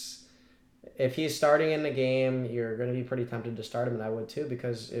 If he's starting in the game, you're going to be pretty tempted to start him, and I would too,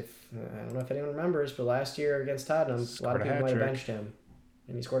 because I don't know if anyone remembers, but last year against Tottenham, a lot of people might have benched him,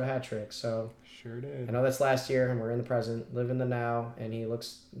 and he scored a hat trick. So sure did. I know that's last year, and we're in the present, live in the now, and he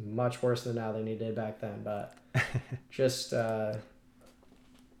looks much worse than now than he did back then. But just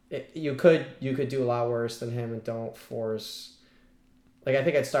you could do a lot worse than him, and don't force Like I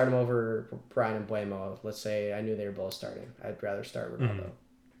think I'd start him over Brian and Buemo. Let's say I knew they were both starting. I'd rather start Mm-hmm. Ronaldo.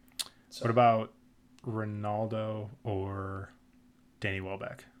 What So about Ronaldo or Danny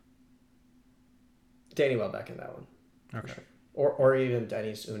Welbeck? Danny Welbeck in that one for Okay. sure, or even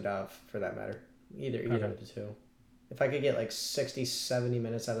Dennis Undav for that matter. Either Okay. of the two. If I could get like 60, 70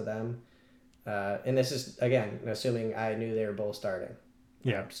 minutes out of them, and this is again assuming I knew they were both starting,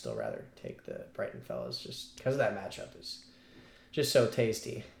 Yeah. I'd still rather take the Brighton fellas just because that matchup is just so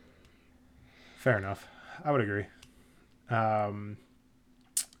tasty. Fair enough. I would agree. Um,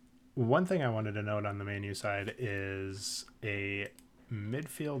 One thing I wanted to note on the menu side is a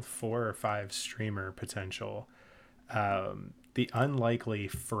midfield 4 or 5 streamer potential. The unlikely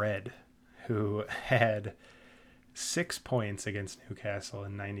Fred, who had 6 points against Newcastle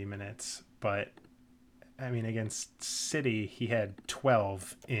in 90 minutes, but I mean, against City, he had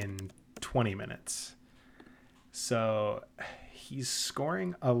 12 in 20 minutes. So he's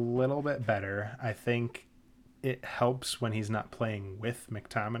scoring a little bit better. I think it helps when he's not playing with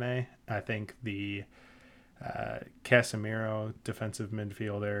McTominay. I think the Casemiro defensive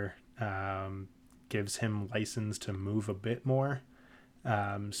midfielder gives him license to move a bit more.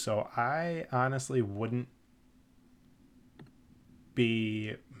 So I honestly wouldn't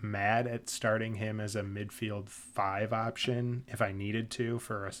be mad at starting him as a midfield 5 option if I needed to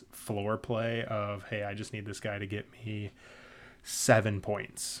for a floor play of, hey, I just need this guy to get me 7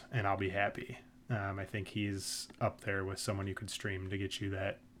 points and I'll be happy. I think he's up there with someone you could stream to get you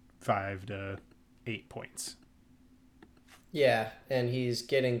that 5 to 8 points. Yeah, and he's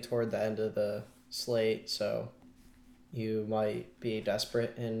getting toward the end of the slate, so you might be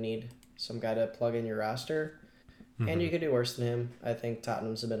desperate and need some guy to plug in your roster. And Mm-hmm. you could do worse than him. I think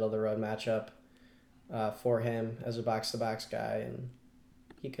Tottenham's a middle of the road matchup for him as a box to box guy, and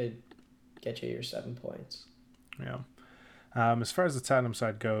he could get you your 7 points. Yeah. As far as the Tottenham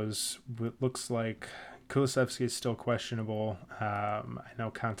side goes, it looks like Kulusevski is still questionable. I know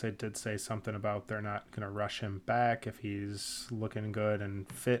Conte did say something about they're not going to rush him back. If he's looking good and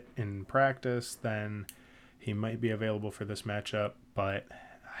fit in practice, then he might be available for this matchup. But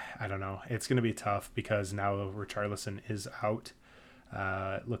I don't know. It's going to be tough because now Richarlison is out.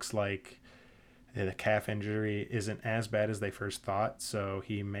 It looks like the calf injury isn't as bad as they first thought, so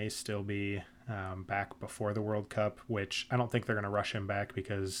he may still be back before the World Cup, which I don't think they're going to rush him back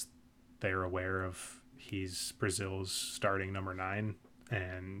because they're aware of he's Brazil's starting number 9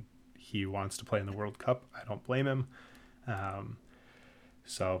 and he wants to play in the World Cup. I don't blame him. Um,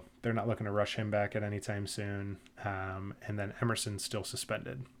 so they're not looking to rush him back at any time soon. And then Emerson's still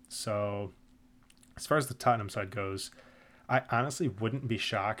suspended. So as far as the Tottenham side goes, I honestly wouldn't be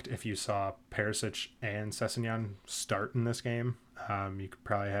shocked if you saw Perisic and Sessegnon start in this game. You could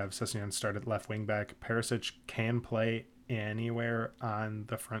probably have Sessegnon start at left wing back. Perisic can play anywhere on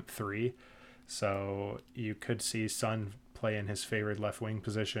the front 3. So you could see Son play in his favored left wing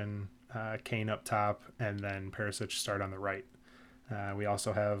position, Kane up top, and then Perisic start on the right. We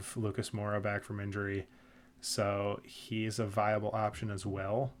also have Lucas Moura back from injury. So he's a viable option as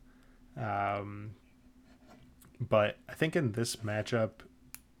well. Um, but I think in this matchup,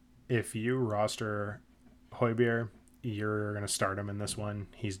 if you roster Højbjerg, you're going to start him in this one.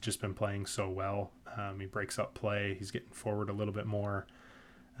 He's just been playing so well. He breaks up play. He's getting forward a little bit more,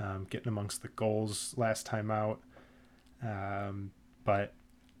 getting amongst the goals last time out. But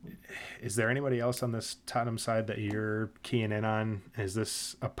is there anybody else on this Tottenham side that you're keying in on? Is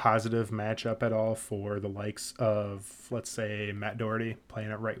this a positive matchup at all for the likes of, let's say, Matt Doherty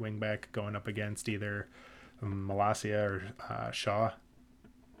playing at right wing back, going up against either Malacia or Shaw?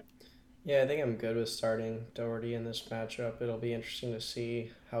 Yeah, I think I'm good with starting Doherty in this matchup. It'll be interesting to see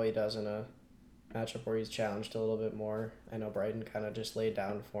how he does in a matchup where he's challenged a little bit more. I know Brighton kind of just laid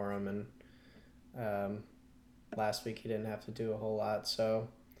down for him, and um, last week he didn't have to do a whole lot. So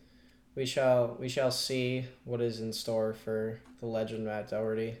we shall see what is in store for the legend Matt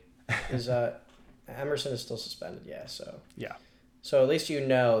Doherty. Is Emerson is still suspended? Yeah, so Yeah. so at least you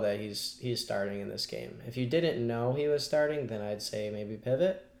know that he's starting in this game. If you didn't know he was starting, then I'd say maybe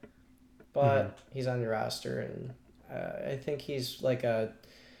pivot. Mm-hmm. But he's on your roster, and I think he's like a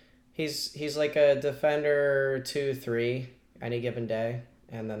defender 2-3 any given day,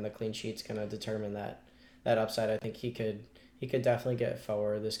 and then the clean sheet's gonna determine that upside. I think he could definitely get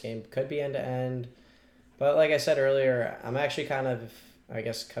forward. This game could be end to end, but like I said earlier, I'm actually kind of, I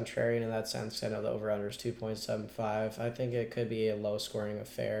guess, contrarian in that sense. I know the over under is 2.75. I think it could be a low scoring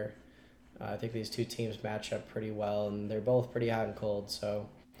affair. I think these two teams match up pretty well, and they're both pretty hot and cold. So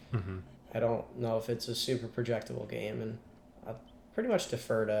Mm-hmm. I don't know if it's a super projectable game, and I'll pretty much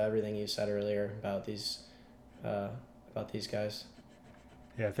defer to everything you said earlier about these guys.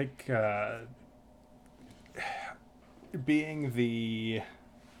 Yeah, I think being the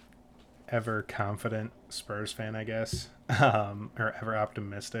ever confident Spurs fan, I guess, or ever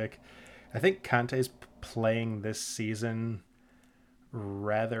optimistic, I think Conte's playing this season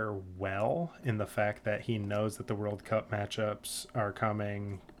rather well in the fact that he knows that the World Cup matchups are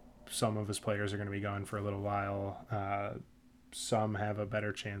coming. Some of his players are going to be gone for a little while. Some have a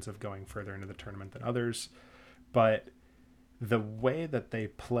better chance of going further into the tournament than others. But the way that they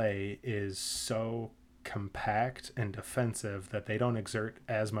play is so compact and defensive that they don't exert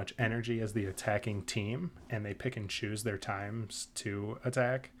as much energy as the attacking team, and they pick and choose their times to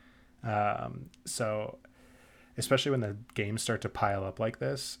attack. So especially when the games start to pile up like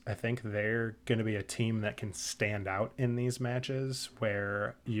this, I think they're going to be a team that can stand out in these matches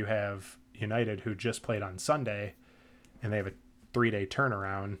where you have United, who just played on Sunday, and they have a 3-day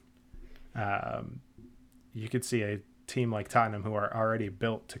turnaround. You could see a team like Tottenham, who are already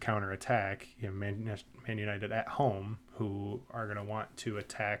built to counterattack, Man United at home, who are going to want to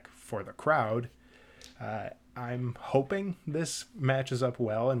attack for the crowd. I'm hoping this matches up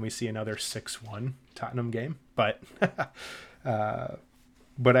well and we see another 6-1 Tottenham game. But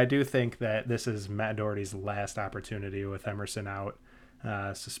but I do think that this is Matt Doherty's last opportunity with Emerson out,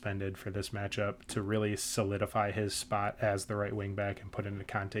 suspended for this matchup, to really solidify his spot as the right wing back and put into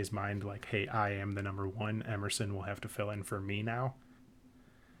Conte's mind, like, hey, I am the number one. Emerson will have to fill in for me now.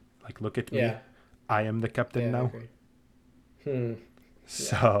 Like, look at me. I am the captain now. I agree.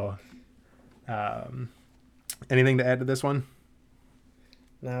 So, anything to add to this one?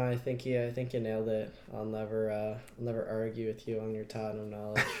 No, I think you nailed it. I'll never argue with you on your Tottenham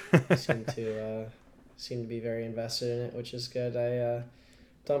knowledge. You seem to be very invested in it, which is good. I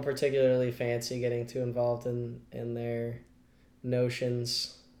don't particularly fancy getting too involved in their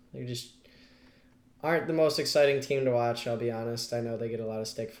notions. They just aren't the most exciting team to watch, I'll be honest. I know they get a lot of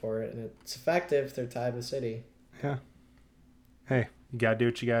stick for it, and it's effective. They're tied with City. Yeah. Hey, you gotta do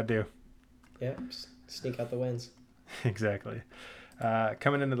what you gotta do. Yeah, sneak out the wins. Exactly.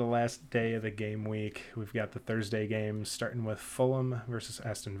 Coming into the last day of the game week, we've got the Thursday games, starting with Fulham versus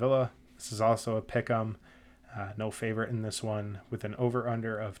Aston Villa. This is also a pick-em. No favorite in this one, with an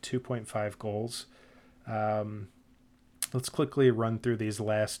over-under of 2.5 goals. Let's quickly run through these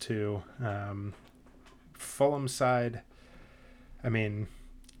last two. Fulham side, I mean,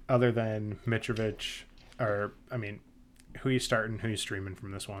 other than Mitrovic, who you starting, who you streaming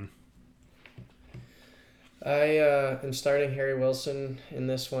from this one? I am starting Harry Wilson in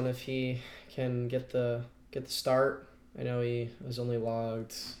this one if he can get the start. I know he was only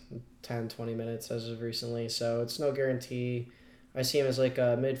logged 10, 20 minutes as of recently, so it's no guarantee. I see him as like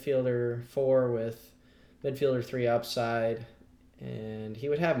a midfielder 4 with midfielder 3 upside, and he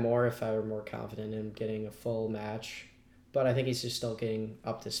would have more if I were more confident in getting a full match. But I think he's just still getting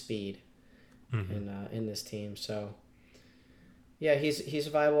up to speed in this team, so... Yeah, he's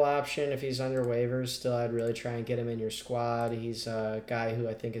a viable option if he's on your waivers. Still, I'd really try and get him in your squad. He's a guy who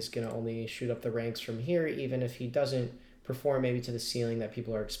I think is going to only shoot up the ranks from here, even if he doesn't perform maybe to the ceiling that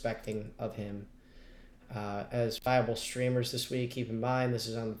people are expecting of him. As viable streamers this week, keep in mind this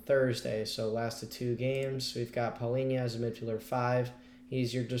is on Thursday, so last of 2 games. We've got Paulinho as a midfielder 5.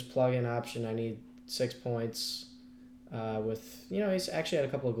 He's your just plug-in option. I need 6 points. He's actually had a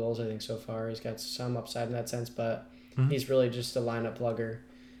couple of goals, I think, so far. He's got some upside in that sense, but... He's really just a lineup plugger.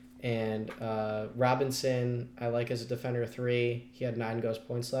 And Robinson, I like as a defender 3. He had 9 ghost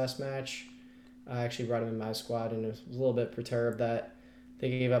points last match. I actually brought him in my squad and was a little bit perturbed that they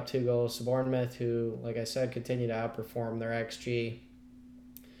gave up 2 goals to Bournemouth, who, like I said, continue to outperform their XG.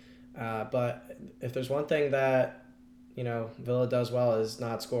 But if there's one thing that, Villa does well is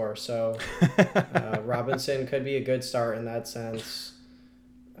not score. So Robinson could be a good start in that sense.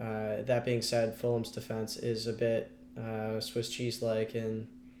 That being said, Fulham's defense is a bit Swiss cheese-like, and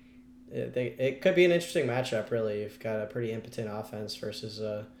it could be an interesting matchup, really. You've got a pretty impotent offense versus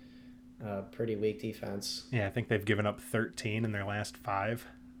a pretty weak defense. Yeah, I think they've given up 13 in their last 5.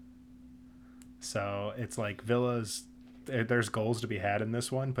 So it's like there's goals to be had in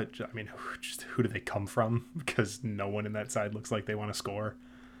this one, but I mean, who do they come from? Because no one in that side looks like they want to score.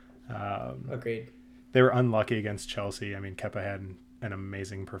 Agreed. They were unlucky against Chelsea. I mean, Kepa had an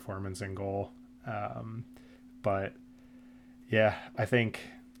amazing performance in goal. But yeah, I think,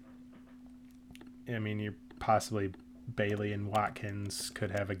 you possibly Bailey and Watkins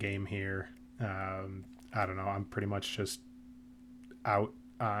could have a game here. I don't know. I'm pretty much just out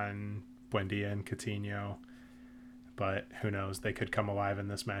on Buendia and Coutinho, but who knows? They could come alive in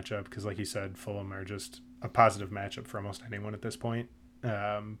this matchup because, like you said, Fulham are just a positive matchup for almost anyone at this point.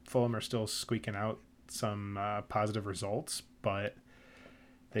 Fulham are still squeaking out some positive results, but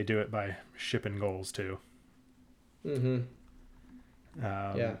they do it by shipping goals too. Mm-hmm.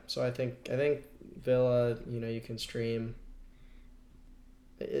 Yeah. So I think Villa, you can stream.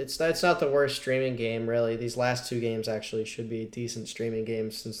 That's not the worst streaming game, really. These last two games actually should be decent streaming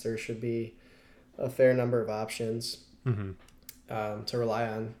games since there should be a fair number of options to rely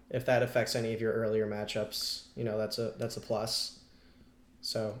on. If that affects any of your earlier matchups, that's a plus.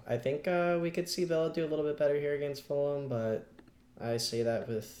 So I think we could see Villa do a little bit better here against Fulham, but I say that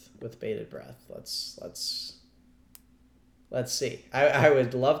with bated breath. Let's see. I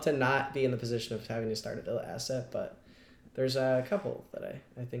would love to not be in the position of having to start a Villa asset, but there's a couple that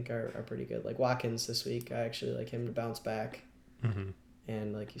I think are pretty good. Like Watkins this week, I actually like him to bounce back.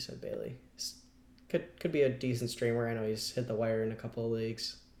 And like you said, Bailey could be a decent streamer. I know he's hit the wire in a couple of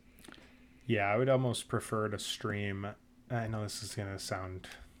leagues. Yeah, I would almost prefer to stream. I know this is going to sound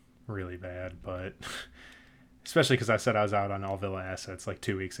really bad, but especially because I said I was out on all Villa assets like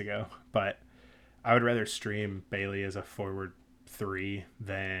 2 weeks ago. But I would rather stream Bailey as a forward 3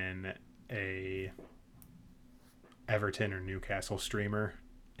 than a Everton or Newcastle streamer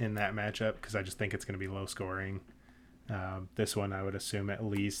in that matchup because I just think it's going to be low scoring. This one, I would assume at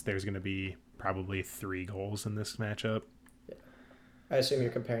least there's going to be probably 3 goals in this matchup. Yeah. I assume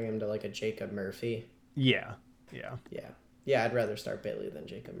you're comparing him to like a Jacob Murphy. Yeah. I'd rather start Bailey than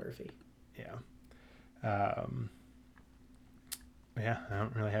Jacob Murphy. Yeah. I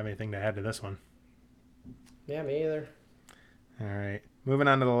don't really have anything to add to this one. Yeah, me either. All right. Moving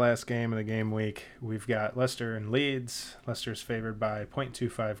on to the last game of the game week, we've got Leicester and Leeds. Leicester's favored by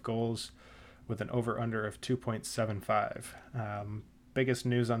 0.25 goals with an over-under of 2.75. Biggest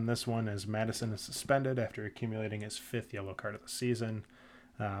news on this one is Maddison is suspended after accumulating his 5th yellow card of the season.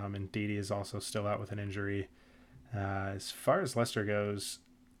 And Didi is also still out with an injury. As far as Leicester goes,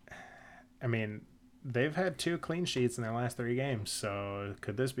 I mean, they've had 2 clean sheets in their last 3 games, so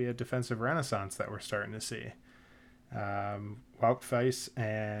could this be a defensive renaissance that we're starting to see? Wout Weiss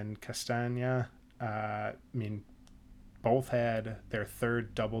and Castagna, both had their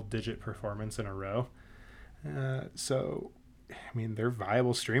 3rd double-digit performance in a row. They're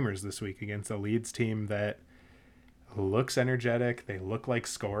viable streamers this week against a Leeds team that looks energetic. They look like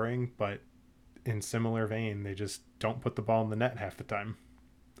scoring, but in similar vein, they just don't put the ball in the net half the time.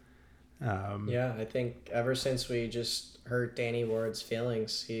 I think ever since we just hurt Danny Ward's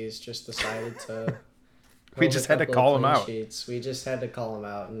feelings, he's just decided to... We just had to call him out. We just had to call him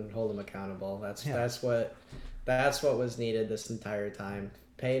out and hold him accountable. That's what was needed this entire time.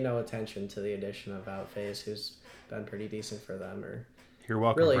 Pay no attention to the addition of Outface, who's been pretty decent for them. Or you're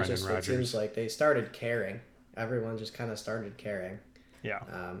welcome, really, Brendan just Rodgers. It seems like they started caring. Everyone just kind of started caring. Yeah.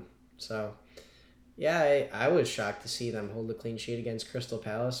 I was shocked to see them hold a clean sheet against Crystal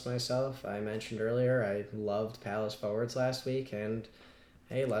Palace myself. I mentioned earlier I loved Palace forwards last week, and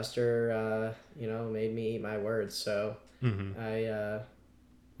hey, Leicester, made me eat my words. So I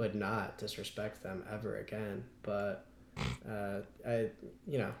would not disrespect them ever again. But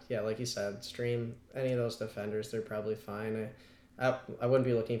like you said, stream any of those defenders. They're probably fine. I wouldn't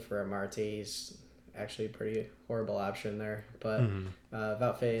be looking for a Marti. He's actually a pretty horrible option there. But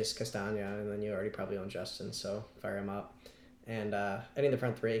Valface, Castagna, and then you already probably own Justin, so fire him up. And any of the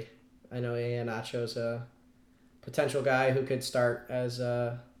front 3. I know Nacho's a potential guy who could start as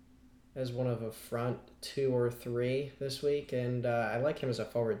one of a front 2 or 3 this week, and I like him as a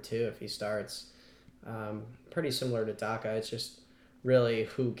forward too if he starts. Pretty similar to Daka. It's just really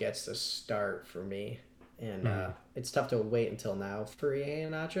who gets the start for me, and it's tough to wait until now for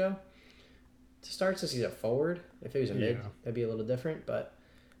Nacho to start since he's a forward. If he was a mid, that'd be a little different, but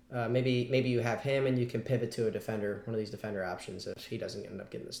maybe you have him and you can pivot to a defender, one of these defender options if he doesn't end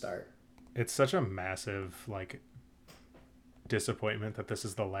up getting the start. It's such a massive disappointment that this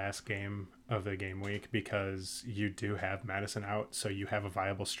is the last game of the game week because you do have Maddison out, so you have a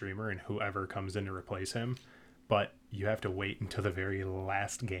viable streamer and whoever comes in to replace him, but you have to wait until the very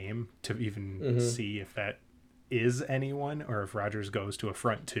last game to even see if that is anyone or if Rodgers goes to a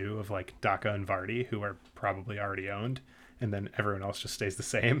front 2 of like Daka and Vardy, who are probably already owned, and then everyone else just stays the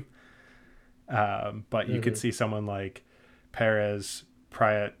same. But you could see someone like Perez,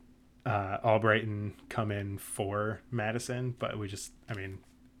 Pryatt, Albrighton come in for Maddison, but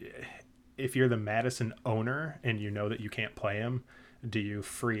if you're the Maddison owner and you know that you can't play him, do you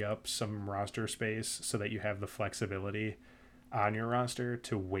free up some roster space so that you have the flexibility on your roster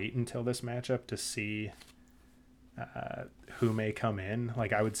to wait until this matchup to see who may come in?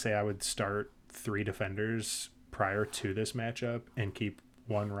 Like, I would say I would start 3 defenders prior to this matchup and keep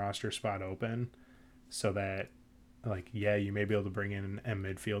 1 roster spot open so that you may be able to bring in a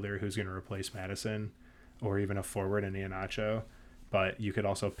midfielder who's going to replace Maddison or even a forward in Iheanacho, but you could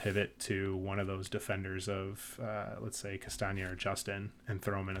also pivot to one of those defenders of, let's say, Castagna or Justin and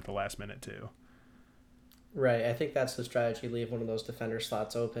throw them in at the last minute too. Right. I think that's the strategy. Leave one of those defender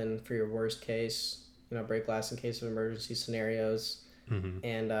slots open for your worst case, break glass in case of emergency scenarios. Mm-hmm.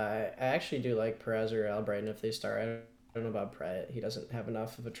 And I actually do like Perez or Albrighton if they start. I don't know about Pratt. He doesn't have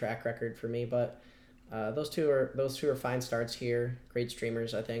enough of a track record for me, but those two are fine starts here. Great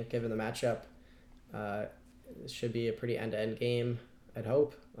streamers, I think, given the matchup. It should be a pretty end-to-end game, I'd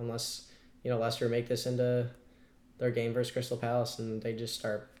hope, unless Leicester make this into their game versus Crystal Palace and they just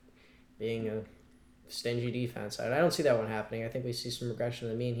start being a stingy defense. I don't see that one happening. I think we see some regression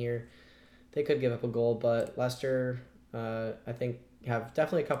to the mean here. They could give up a goal, but Leicester, I think, have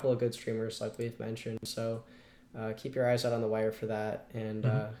definitely a couple of good streamers like we've mentioned. So keep your eyes out on the wire for that. And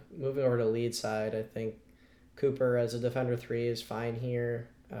moving over to Leeds side, I think Cooper as a defender 3 is fine here.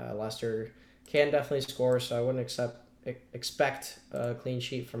 Leicester can definitely score, so I wouldn't expect a clean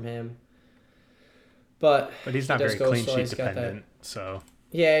sheet from him. But he's not very clean sheet dependent, so...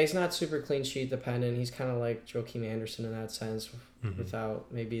 Yeah, he's not super clean sheet dependent. He's kind of like Joaquin Anderson in that sense, without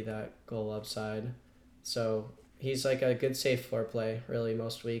maybe that goal upside. So he's like a good safe floor play, really,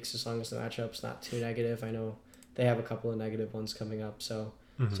 most weeks, as long as the matchup's not too negative. I know they have a couple of negative ones coming up, so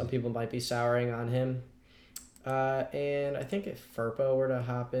some people might be souring on him. And I think if Firpo were to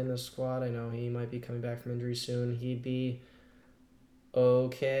hop in the squad, I know he might be coming back from injury soon, he'd be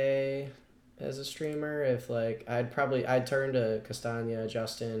okay as a streamer. If I'd turn to Castagna,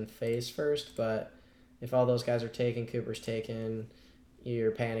 Justin, Face first, but if all those guys are taken, Cooper's taken,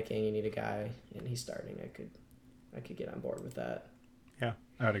 you're panicking, you need a guy and he's starting, I could get on board with that. Yeah,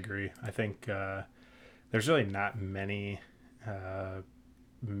 I would agree. I think there's really not many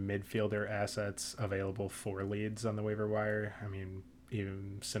midfielder assets available for Leeds on the waiver wire. I mean,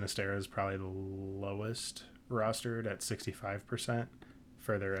 even Sinistera is probably the lowest rostered at 65%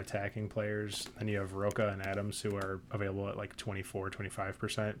 for their attacking players. Then you have Roca and Adams who are available at like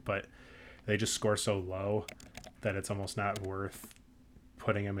 24-25%, but they just score so low that it's almost not worth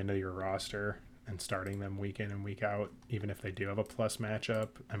putting them into your roster and starting them week in and week out, even if they do have a plus matchup.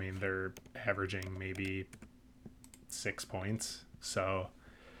 I mean, they're averaging maybe 6 points, so,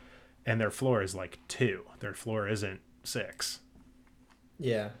 and their floor is like 2. Their floor isn't 6.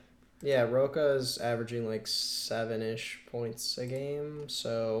 Yeah, Roca is averaging like 7-ish points a game,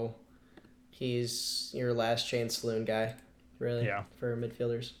 so he's your last chance saloon guy, really, for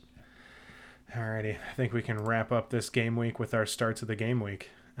midfielders. Alrighty, I think we can wrap up this game week with our starts of the game week.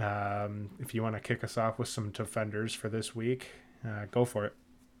 If you want to kick us off with some defenders for this week, go for it.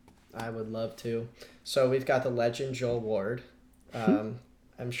 I would love to. So we've got the legend Joel Ward. I'm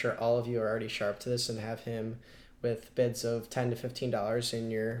sure all of you are already sharp to this and have him with bids of $10 to $15 in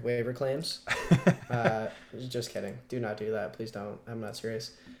your waiver claims. Just kidding. Do not do that. Please don't. I'm not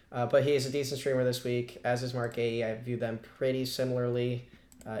serious. But he is a decent streamer this week, as is Mark Gay. I view them pretty similarly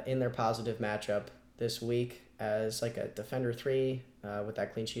in their positive matchup this week as like a defender 3 with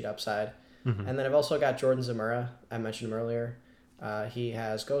that clean sheet upside. And then I've also got Jordan Zamora. I mentioned him earlier. He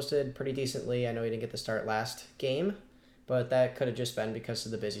has ghosted pretty decently. I know he didn't get the start last game, but that could have just been because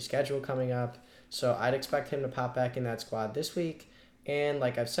of the busy schedule coming up. So I'd expect him to pop back in that squad this week. And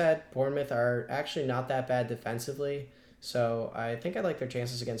like I've said, Bournemouth are actually not that bad defensively. So I think I like their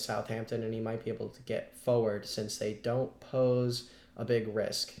chances against Southampton, and he might be able to get forward since they don't pose a big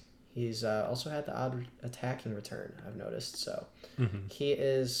risk. He's also had the odd attacking return, I've noticed. So he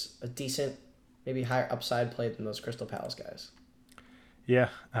is a decent, maybe higher upside play than those Crystal Palace guys. Yeah,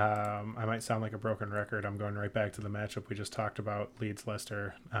 I might sound like a broken record. I'm going right back to the matchup we just talked about,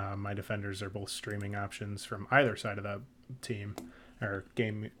 Leeds-Leicester. My defenders are both streaming options from either side of the team or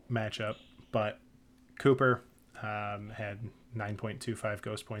game matchup. But Cooper had 9.25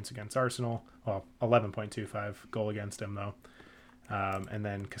 ghost points against Arsenal. Well, 11.25 goal against him, though. And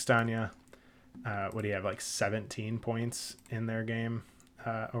then Castagna, what do you have, like 17 points in their game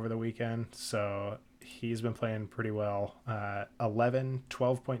over the weekend? So he's been playing pretty well. 11,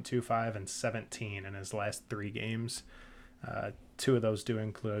 12.25, and 17 in his last 3 games. 2 of those do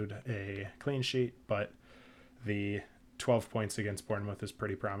include a clean sheet, but the 12 points against Bournemouth is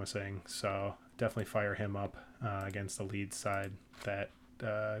pretty promising. So definitely fire him up against the Leeds side that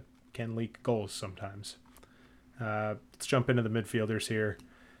can leak goals sometimes. Let's jump into the midfielders here.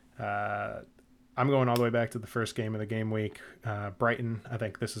 I'm going all the way back to the first game of the game week. Brighton, I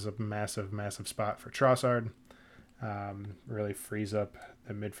think this is a massive, massive spot for Trossard. Really frees up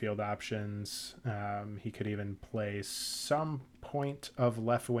the midfield options. He could even play some point of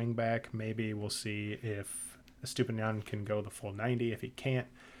left wing back. Maybe we'll see if Estupiñán can go the full 90. If he can't,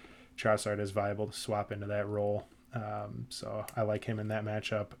 Trossard is viable to swap into that role. So I like him in that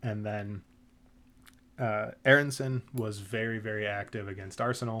matchup. And then Aronson was very, very active against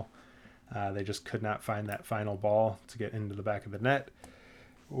Arsenal. They just could not find that final ball to get into the back of the net.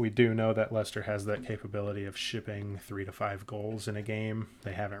 We do know that Leicester has that capability of shipping 3 to 5 goals in a game.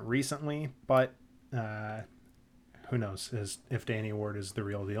 They haven't recently, but who knows if Danny Ward is the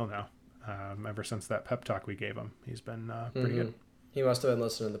real deal now. Ever since that pep talk we gave him, he's been pretty good. He must have been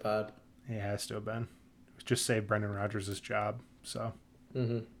listening to the pod. He has to have been. Just saved Brendan Rodgers' job. So,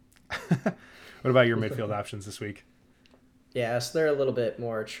 What about your midfield options this week? Yeah, so they're a little bit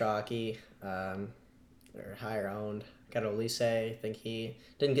more chalky. They're higher owned. Got Olise. I think he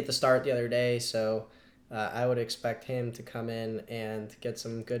didn't get the start the other day, so I would expect him to come in and get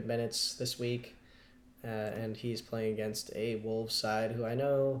some good minutes this week. And he's playing against a Wolves side who I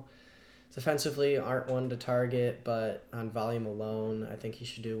know defensively aren't one to target, but on volume alone, I think he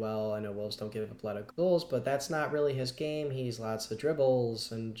should do well. I know Wolves don't give up a lot of goals, but that's not really his game. He's lots of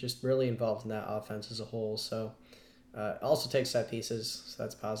dribbles and just really involved in that offense as a whole. So also takes set pieces, so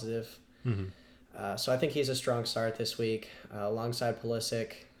that's positive. So I think he's a strong start this week, alongside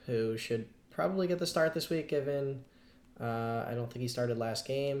Pulisic, who should probably get the start this week, given I don't think he started last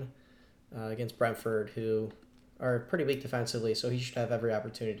game against Brentford, who are pretty weak defensively, so he should have every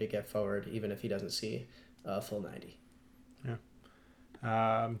opportunity to get forward, even if he doesn't see a full 90.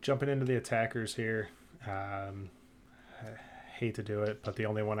 Yeah. Jumping into the attackers here. I hate to do it, but the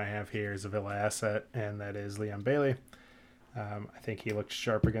only one I have here is a Villa asset, and that is Leon Bailey. I think he looked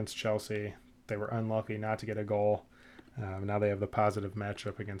sharp against Chelsea. They were unlucky not to get a goal. Now they have the positive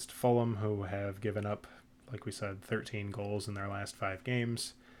matchup against Fulham, who have given up, like we said, 13 goals in their last 5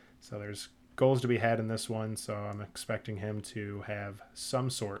 games. So there's goals to be had in this one, so I'm expecting him to have some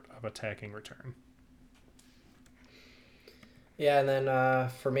sort of attacking return. Yeah, and then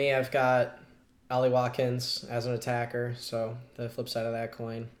for me, I've got Ollie Watkins as an attacker, so the flip side of that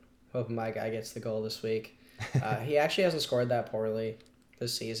coin. Hoping my guy gets the goal this week. He actually hasn't scored that poorly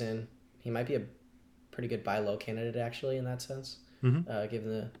this season. He might be a pretty good buy low candidate, actually, in that sense.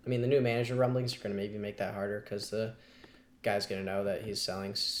 Given the new manager rumblings are going to maybe make that harder because the guy's going to know that he's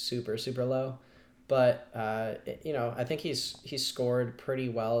selling super, super low. But, I think he's scored pretty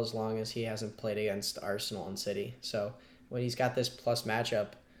well as long as he hasn't played against Arsenal and City. So when he's got this plus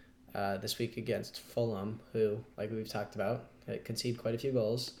matchup this week against Fulham, who, like we've talked about, concede quite a few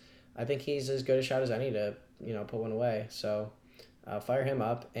goals, I think he's as good a shot as any to, put one away. So fire him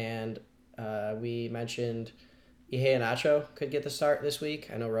up. And we mentioned Ihe Iheanacho could get the start this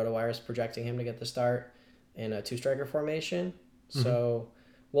week. I know RotoWire is projecting him to get the start in a 2-striker formation. So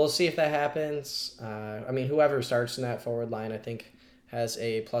we'll see if that happens. Whoever starts in that forward line, I think, has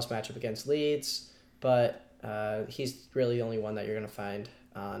a plus matchup against Leeds, but he's really the only one that you're going to find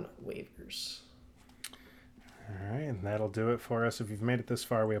on waivers. All right, and that'll do it for us. If you've made it this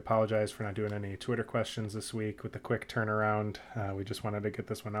far, we apologize for not doing any Twitter questions this week with the quick turnaround. We just wanted to get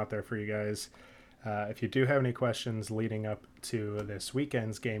this one out there for you guys. If you do have any questions leading up to this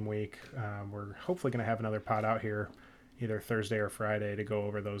weekend's game week, we're hopefully going to have another pod out here either Thursday or Friday to go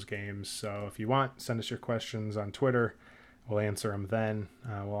over those games. So if you want, send us your questions on Twitter. We'll answer them then.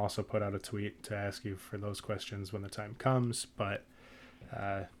 We'll also put out a tweet to ask you for those questions when the time comes. But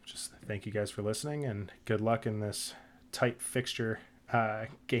just thank you guys for listening, and good luck in this tight fixture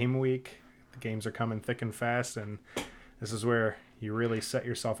game week. The games are coming thick and fast, and this is where you really set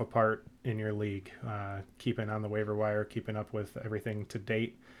yourself apart in your league, keeping on the waiver wire, keeping up with everything to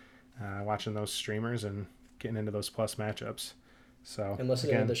date, watching those streamers and getting into those plus matchups. So and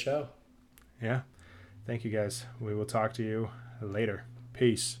listening to the show. Yeah. Thank you guys. We will talk to you later.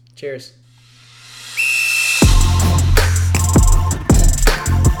 Peace. Cheers.